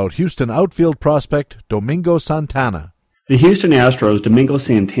tells us about Houston outfield prospect Domingo Santana. The Houston Astros' Domingo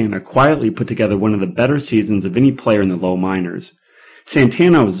Santana quietly put together one of the better seasons of any player in the low minors.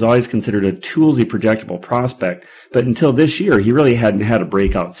 Santana was always considered a toolsy projectable prospect, but until this year he really hadn't had a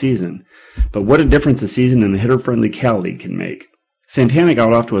breakout season. But what a difference a season in the hitter-friendly Cal League can make. Santana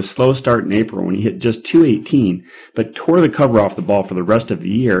got off to a slow start in April when he hit just .218, but tore the cover off the ball for the rest of the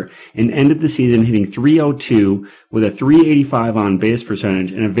year and ended the season hitting .302 with a .385 on-base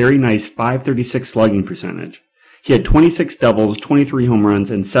percentage and a very nice .536 slugging percentage. He had 26 doubles, 23 home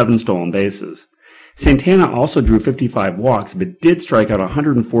runs, and 7 stolen bases. Santana also drew 55 walks, but did strike out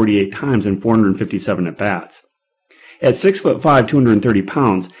 148 times in 457 at-bats. At 6'5", 230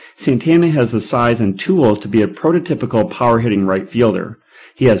 pounds, Santana has the size and tools to be a prototypical power-hitting right fielder.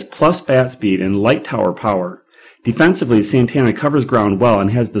 He has plus bat speed and light tower power. Defensively, Santana covers ground well and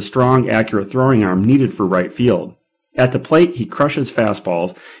has the strong, accurate throwing arm needed for right field. At the plate, he crushes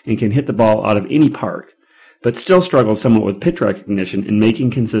fastballs and can hit the ball out of any park, but still struggles somewhat with pitch recognition and making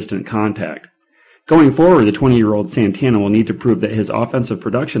consistent contact. Going forward, the 20-year-old Santana will need to prove that his offensive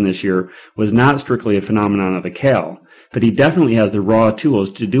production this year was not strictly a phenomenon of the Cal, but he definitely has the raw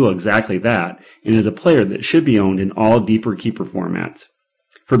tools to do exactly that, and is a player that should be owned in all deeper keeper formats.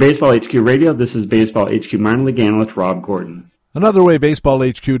 For Baseball HQ Radio, this is Baseball HQ minor league analyst Rob Gordon. Another way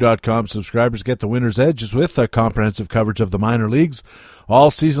BaseballHQ.com subscribers get the winner's edge is with a comprehensive coverage of the minor leagues.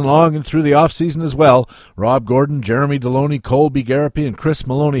 All season long and through the off-season as well, Rob Gordon, Jeremy Deloney, Colby Garapi, and Chris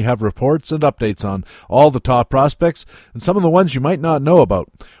Maloney have reports and updates on all the top prospects and some of the ones you might not know about.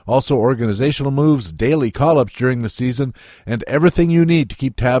 Also organizational moves, daily call-ups during the season, and everything you need to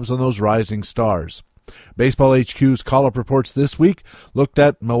keep tabs on those rising stars. Baseball HQ's call-up reports this week looked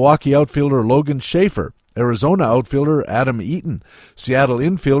at Milwaukee outfielder Logan Schaefer, Arizona outfielder Adam Eaton, Seattle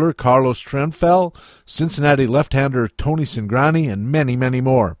infielder Carlos Trenfel, Cincinnati left-hander Tony Cingrani, and many, many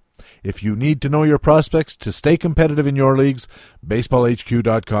more. If you need to know your prospects to stay competitive in your leagues,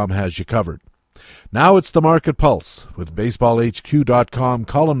 BaseballHQ.com has you covered. Now it's the Market Pulse, with BaseballHQ.com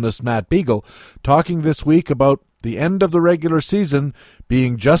columnist Matt Beagle talking this week about the end of the regular season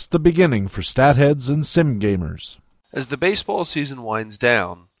being just the beginning for stat heads and sim gamers. As the baseball season winds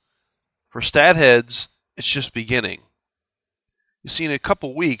down, for stat heads, it's just beginning. You see, in a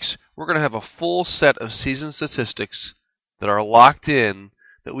couple weeks, we're going to have a full set of season statistics that are locked in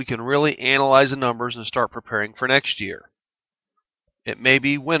that we can really analyze the numbers and start preparing for next year. It may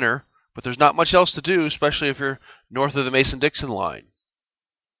be winter, but there's not much else to do, especially if you're north of the Mason-Dixon line.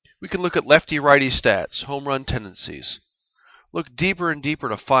 We can look at lefty-righty stats, home run tendencies. Look deeper and deeper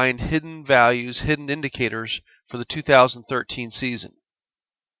to find hidden values, hidden indicators for the 2013 season.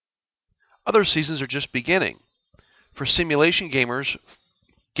 Other seasons are just beginning. For simulation gamers,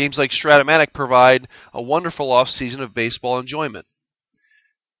 games like Stratomatic provide a wonderful off-season of baseball enjoyment.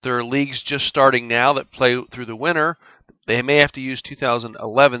 There are leagues just starting now that play through the winter. They may have to use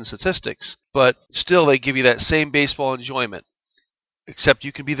 2011 statistics, but still they give you that same baseball enjoyment. Except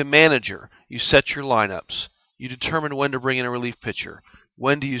you can be the manager. You set your lineups. You determine when to bring in a relief pitcher.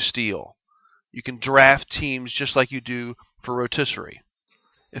 When do you steal? You can draft teams just like you do for rotisserie.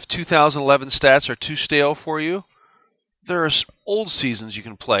 If 2011 stats are too stale for you, there are old seasons you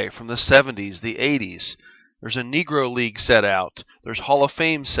can play from the 70s, the 80s. There's a Negro League set out. There's Hall of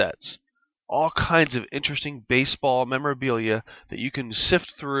Fame sets. All kinds of interesting baseball memorabilia that you can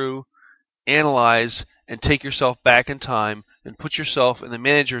sift through, analyze, and take yourself back in time and put yourself in the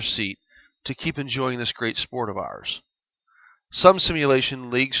manager's seat to keep enjoying this great sport of ours. Some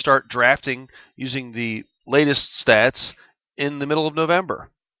simulation leagues start drafting using the latest stats in the middle of November.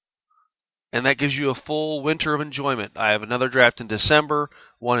 And that gives you a full winter of enjoyment. I have another draft in December,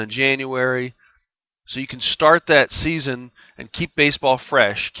 one in January. So you can start that season and keep baseball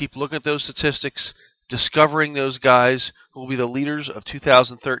fresh. Keep looking at those statistics, discovering those guys who will be the leaders of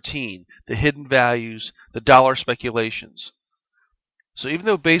 2013, the hidden values, the dollar speculations. So even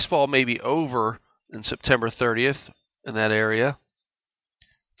though baseball may be over in September 30th in that area,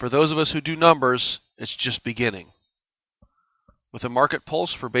 for those of us who do numbers, it's just beginning. With a Market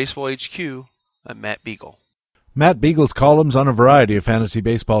Pulse for Baseball HQ, I'm Matt Beagle. Matt Beagle's columns on a variety of fantasy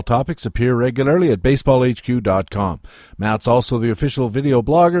baseball topics appear regularly at BaseballHQ.com. Matt's also the official video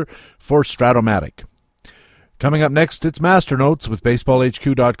blogger for Stratomatic. Coming up next, it's Master Notes with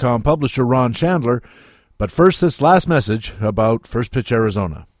BaseballHQ.com publisher Ron Chandler. But first, this last message about First Pitch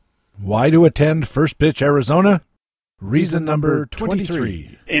Arizona. Why to attend First Pitch Arizona? Reason number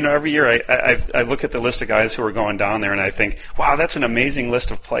 23. Every year I look at the list of guys who are going down there, and I think, wow, that's an amazing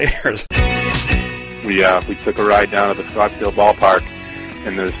list of players. We took a ride down to the Scottsdale ballpark,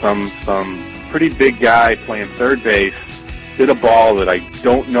 and there's some pretty big guy playing third base, hit a ball that I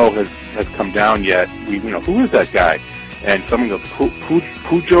don't know has come down yet. Who is that guy? And someone goes,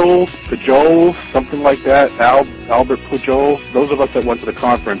 Pujols, something like that, Albert Pujols. Those of us that went to the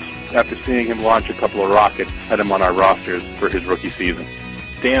conference, after seeing him launch a couple of rockets, had him on our rosters for his rookie season.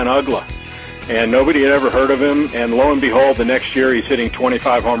 Dan Ugla. And nobody had ever heard of him, and lo and behold, the next year he's hitting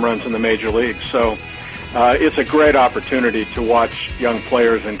 25 home runs in the major leagues. So it's a great opportunity to watch young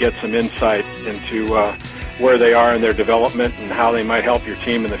players and get some insight into where they are in their development and how they might help your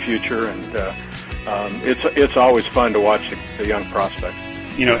team in the future. And it's always fun to watch the young prospects.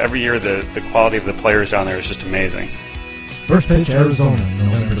 Every year the quality of the players down there is just amazing. First pitch, Arizona,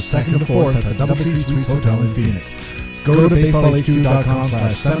 November 2nd to 4th at the DoubleTree Suites Hotel in Phoenix. Go to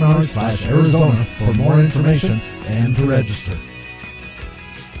baseballhq.com/seminars/Arizona for more information and to register.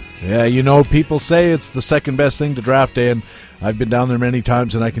 Yeah, people say it's the second best thing to draft day, and I've been down there many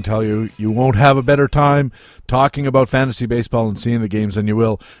times, and I can tell you, you won't have a better time talking about fantasy baseball and seeing the games than you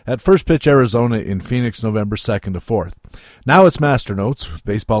will at First Pitch Arizona in Phoenix, November 2nd to 4th. Now it's Master Notes,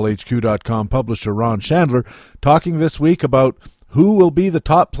 BaseballHQ.com publisher Ron Chandler, talking this week about who will be the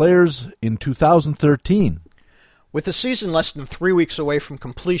top players in 2013. With the season less than 3 weeks away from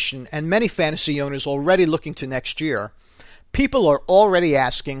completion and many fantasy owners already looking to next year, people are already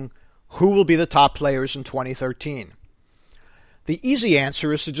asking who will be the top players in 2013. The easy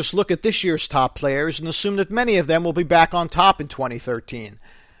answer is to just look at this year's top players and assume that many of them will be back on top in 2013.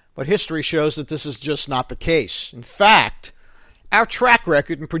 But history shows that this is just not the case. In fact, our track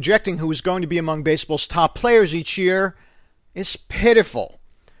record in projecting who is going to be among baseball's top players each year is pitiful.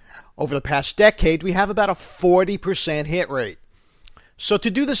 Over the past decade, we have about a 40% hit rate. So to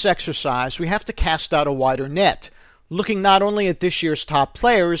do this exercise, we have to cast out a wider net, looking not only at this year's top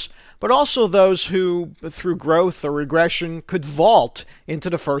players, but also those who, through growth or regression, could vault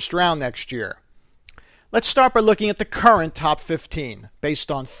into the first round next year. Let's start by looking at the current top 15, based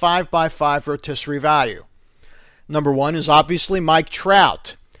on 5x5 rotisserie value. Number 1 is obviously Mike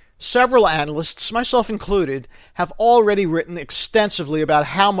Trout. Several analysts, myself included, have already written extensively about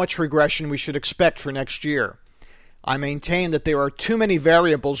how much regression we should expect for next year. I maintain that there are too many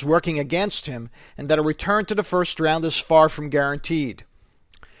variables working against him and that a return to the first round is far from guaranteed.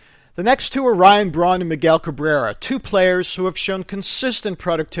 The next two are Ryan Braun and Miguel Cabrera, two players who have shown consistent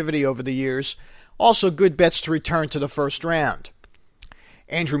productivity over the years, also good bets to return to the first round.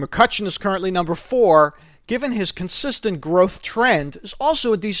 Andrew McCutchen is currently number 4, given his consistent growth trend, is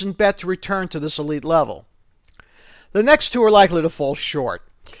also a decent bet to return to this elite level. The next two are likely to fall short.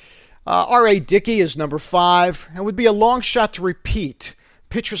 R.A. Dickey is number 5, and would be a long shot to repeat.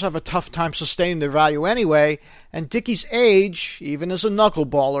 Pitchers have a tough time sustaining their value anyway, and Dickey's age, even as a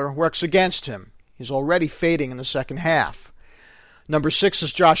knuckleballer, works against him. He's already fading in the second half. Number 6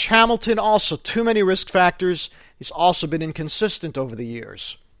 is Josh Hamilton, also too many risk factors. He's also been inconsistent over the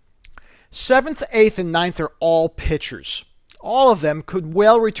years. 7th, 8th, and 9th are all pitchers. All of them could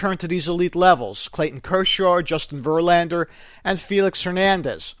well return to these elite levels: Clayton Kershaw, Justin Verlander, and Felix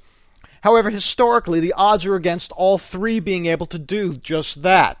Hernandez. However, historically, the odds are against all three being able to do just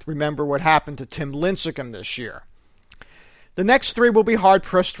that. Remember what happened to Tim Lincecum this year. The next three will be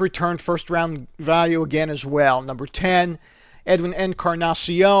hard-pressed to return first-round value again as well. Number 10, Edwin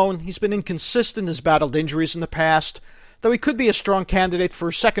Encarnacion. He's been inconsistent, has battled injuries in the past, though he could be a strong candidate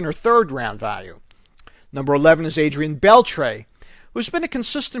for second or third-round value. Number 11 is Adrian Beltre, who's been a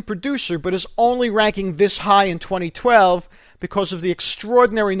consistent producer but is only ranking this high in 2012 because of the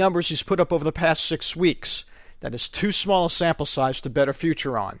extraordinary numbers he's put up over the past 6 weeks. That is too small a sample size to bet a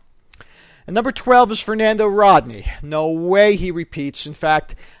future on. And number 12 is Fernando Rodney. No way he repeats. In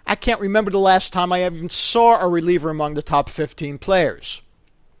fact, I can't remember the last time I even saw a reliever among the top 15 players.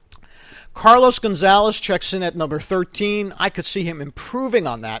 Carlos Gonzalez checks in at number 13. I could see him improving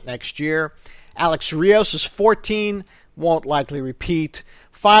on that next year. Alex Rios is 14. Won't likely repeat.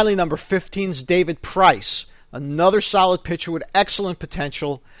 Finally, number 15 is David Price. Another solid pitcher with excellent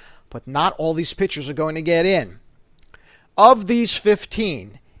potential, but not all these pitchers are going to get in. Of these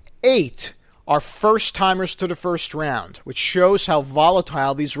 15, 8 are first-timers to the first round, which shows how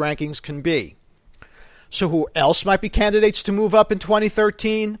volatile these rankings can be. So who else might be candidates to move up in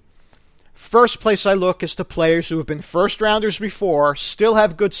 2013? First place I look is to players who have been first-rounders before, still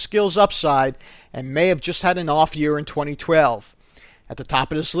have good skills upside, and may have just had an off year in 2012. At the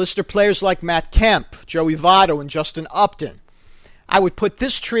top of this list are players like Matt Kemp, Joey Votto, and Justin Upton. I would put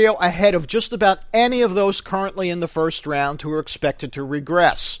this trio ahead of just about any of those currently in the first round who are expected to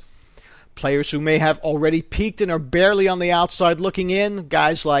regress. Players who may have already peaked and are barely on the outside looking in,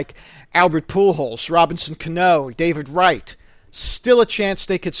 guys like Albert Pujols, Robinson Cano, David Wright, still a chance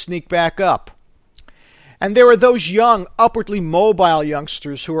they could sneak back up. And there are those young, upwardly mobile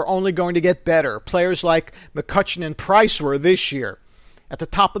youngsters who are only going to get better. Players like McCutchen and Price were this year. At the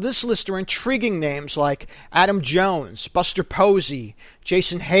top of this list are intriguing names like Adam Jones, Buster Posey,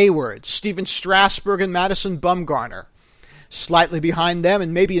 Jason Hayward, Steven Strasburg, and Madison Bumgarner. Slightly behind them,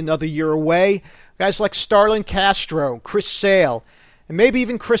 and maybe another year away, guys like Starlin Castro, Chris Sale, and maybe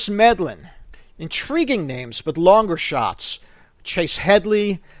even Chris Medlin. Intriguing names, but longer shots. Chase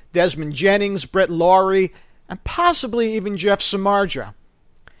Headley, Desmond Jennings, Brett Lawrie, and possibly even Jeff Samardzija.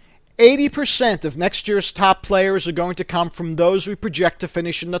 80% of next year's top players are going to come from those we project to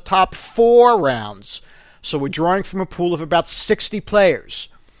finish in the top 4 rounds. So we're drawing from a pool of about 60 players.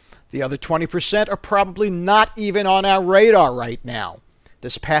 The other 20% are probably not even on our radar right now.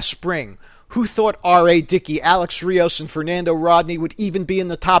 This past spring, who thought R.A. Dickey, Alex Rios, and Fernando Rodney would even be in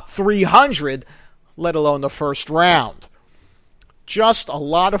the top 300, let alone the first round? Just a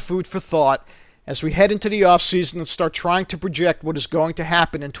lot of food for thought as we head into the offseason and start trying to project what is going to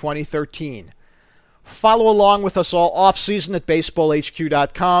happen in 2013. Follow along with us all offseason at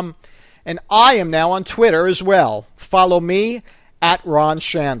BaseballHQ.com, and I am now on Twitter as well. Follow me at Ron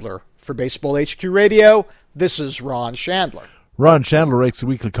Chandler. For Baseball HQ Radio, this is Ron Chandler. Ron Chandler writes a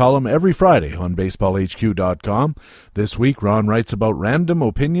weekly column every Friday on BaseballHQ.com. This week, Ron writes about random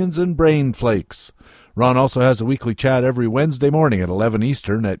opinions and brain flakes. Ron also has a weekly chat every Wednesday morning at 11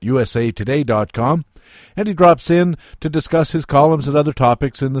 Eastern at usatoday.com, and he drops in to discuss his columns and other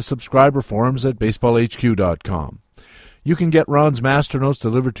topics in the subscriber forums at BaseballHQ.com. You can get Ron's master notes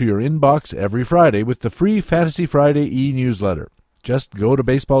delivered to your inbox every Friday with the free Fantasy Friday e-newsletter. Just go to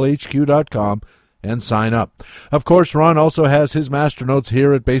BaseballHQ.com and sign up. Of course, Ron also has his master notes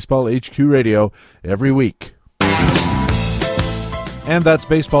here at Baseball HQ Radio every week. And that's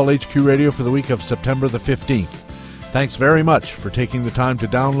Baseball HQ Radio for the week of September the 15th. Thanks very much for taking the time to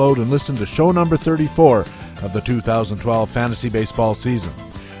download and listen to show number 34 of the 2012 fantasy baseball season.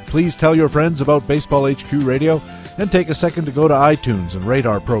 Please tell your friends about Baseball HQ Radio and take a second to go to iTunes and rate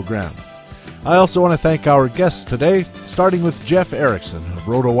our program. I also want to thank our guests today, starting with Jeff Erickson of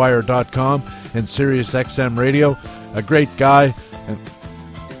RotoWire.com and SiriusXM Radio. A great guy. And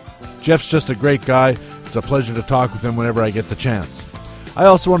Jeff's just a great guy. It's a pleasure to talk with him whenever I get the chance. I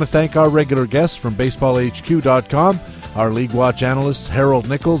also want to thank our regular guests from BaseballHQ.com, our League Watch analysts Harold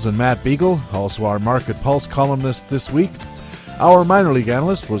Nichols and Matt Beagle, also our Market Pulse columnist this week. Our minor league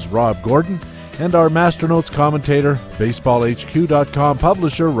analyst was Rob Gordon, and our Master Notes commentator, BaseballHQ.com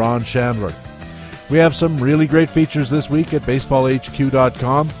publisher Ron Chandler. We have some really great features this week at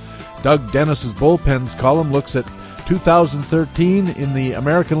BaseballHQ.com. Doug Dennis's Bullpens column looks at 2013 in the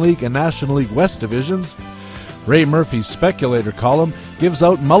American League and National League West divisions. Ray Murphy's Speculator column gives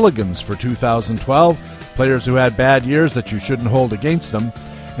out mulligans for 2012, players who had bad years that you shouldn't hold against them.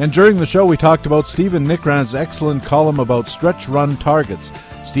 And during the show, we talked about Stephen Nickrand's excellent column about stretch run targets.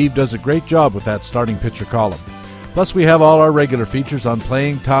 Steve does a great job with that starting pitcher column. Plus, we have all our regular features on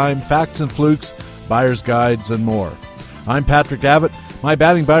playing time, facts and flukes, buyer's guides, and more. I'm Patrick Davitt. My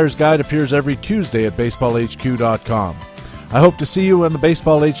batting buyer's guide appears every Tuesday at BaseballHQ.com. I hope to see you on the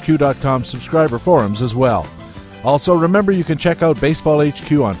BaseballHQ.com subscriber forums as well. Also, remember you can check out Baseball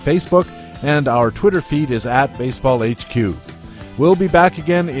HQ on Facebook, and our Twitter feed is at BaseballHQ. We'll be back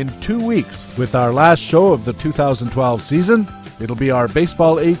again in 2 weeks with our last show of the 2012 season. It'll be our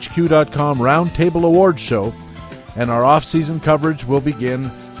BaseballHQ.com Roundtable Awards show, and our off-season coverage will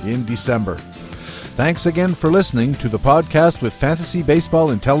begin in December. Thanks again for listening to the podcast with fantasy baseball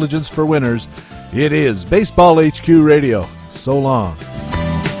intelligence for winners. It is Baseball HQ Radio. So long.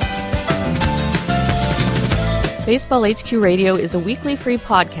 Baseball HQ Radio is a weekly free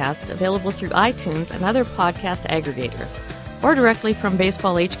podcast available through iTunes and other podcast aggregators, or directly from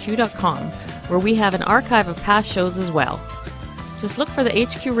BaseballHQ.com, where we have an archive of past shows as well. Just look for the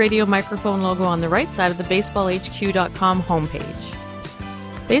HQ Radio microphone logo on the right side of the BaseballHQ.com homepage.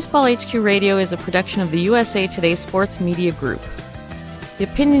 Baseball HQ Radio is a production of the USA Today Sports Media Group. The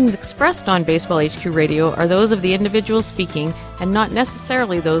opinions expressed on Baseball HQ Radio are those of the individual speaking and not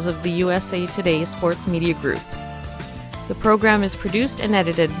necessarily those of the USA Today Sports Media Group. The program is produced and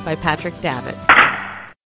edited by Patrick Davitt.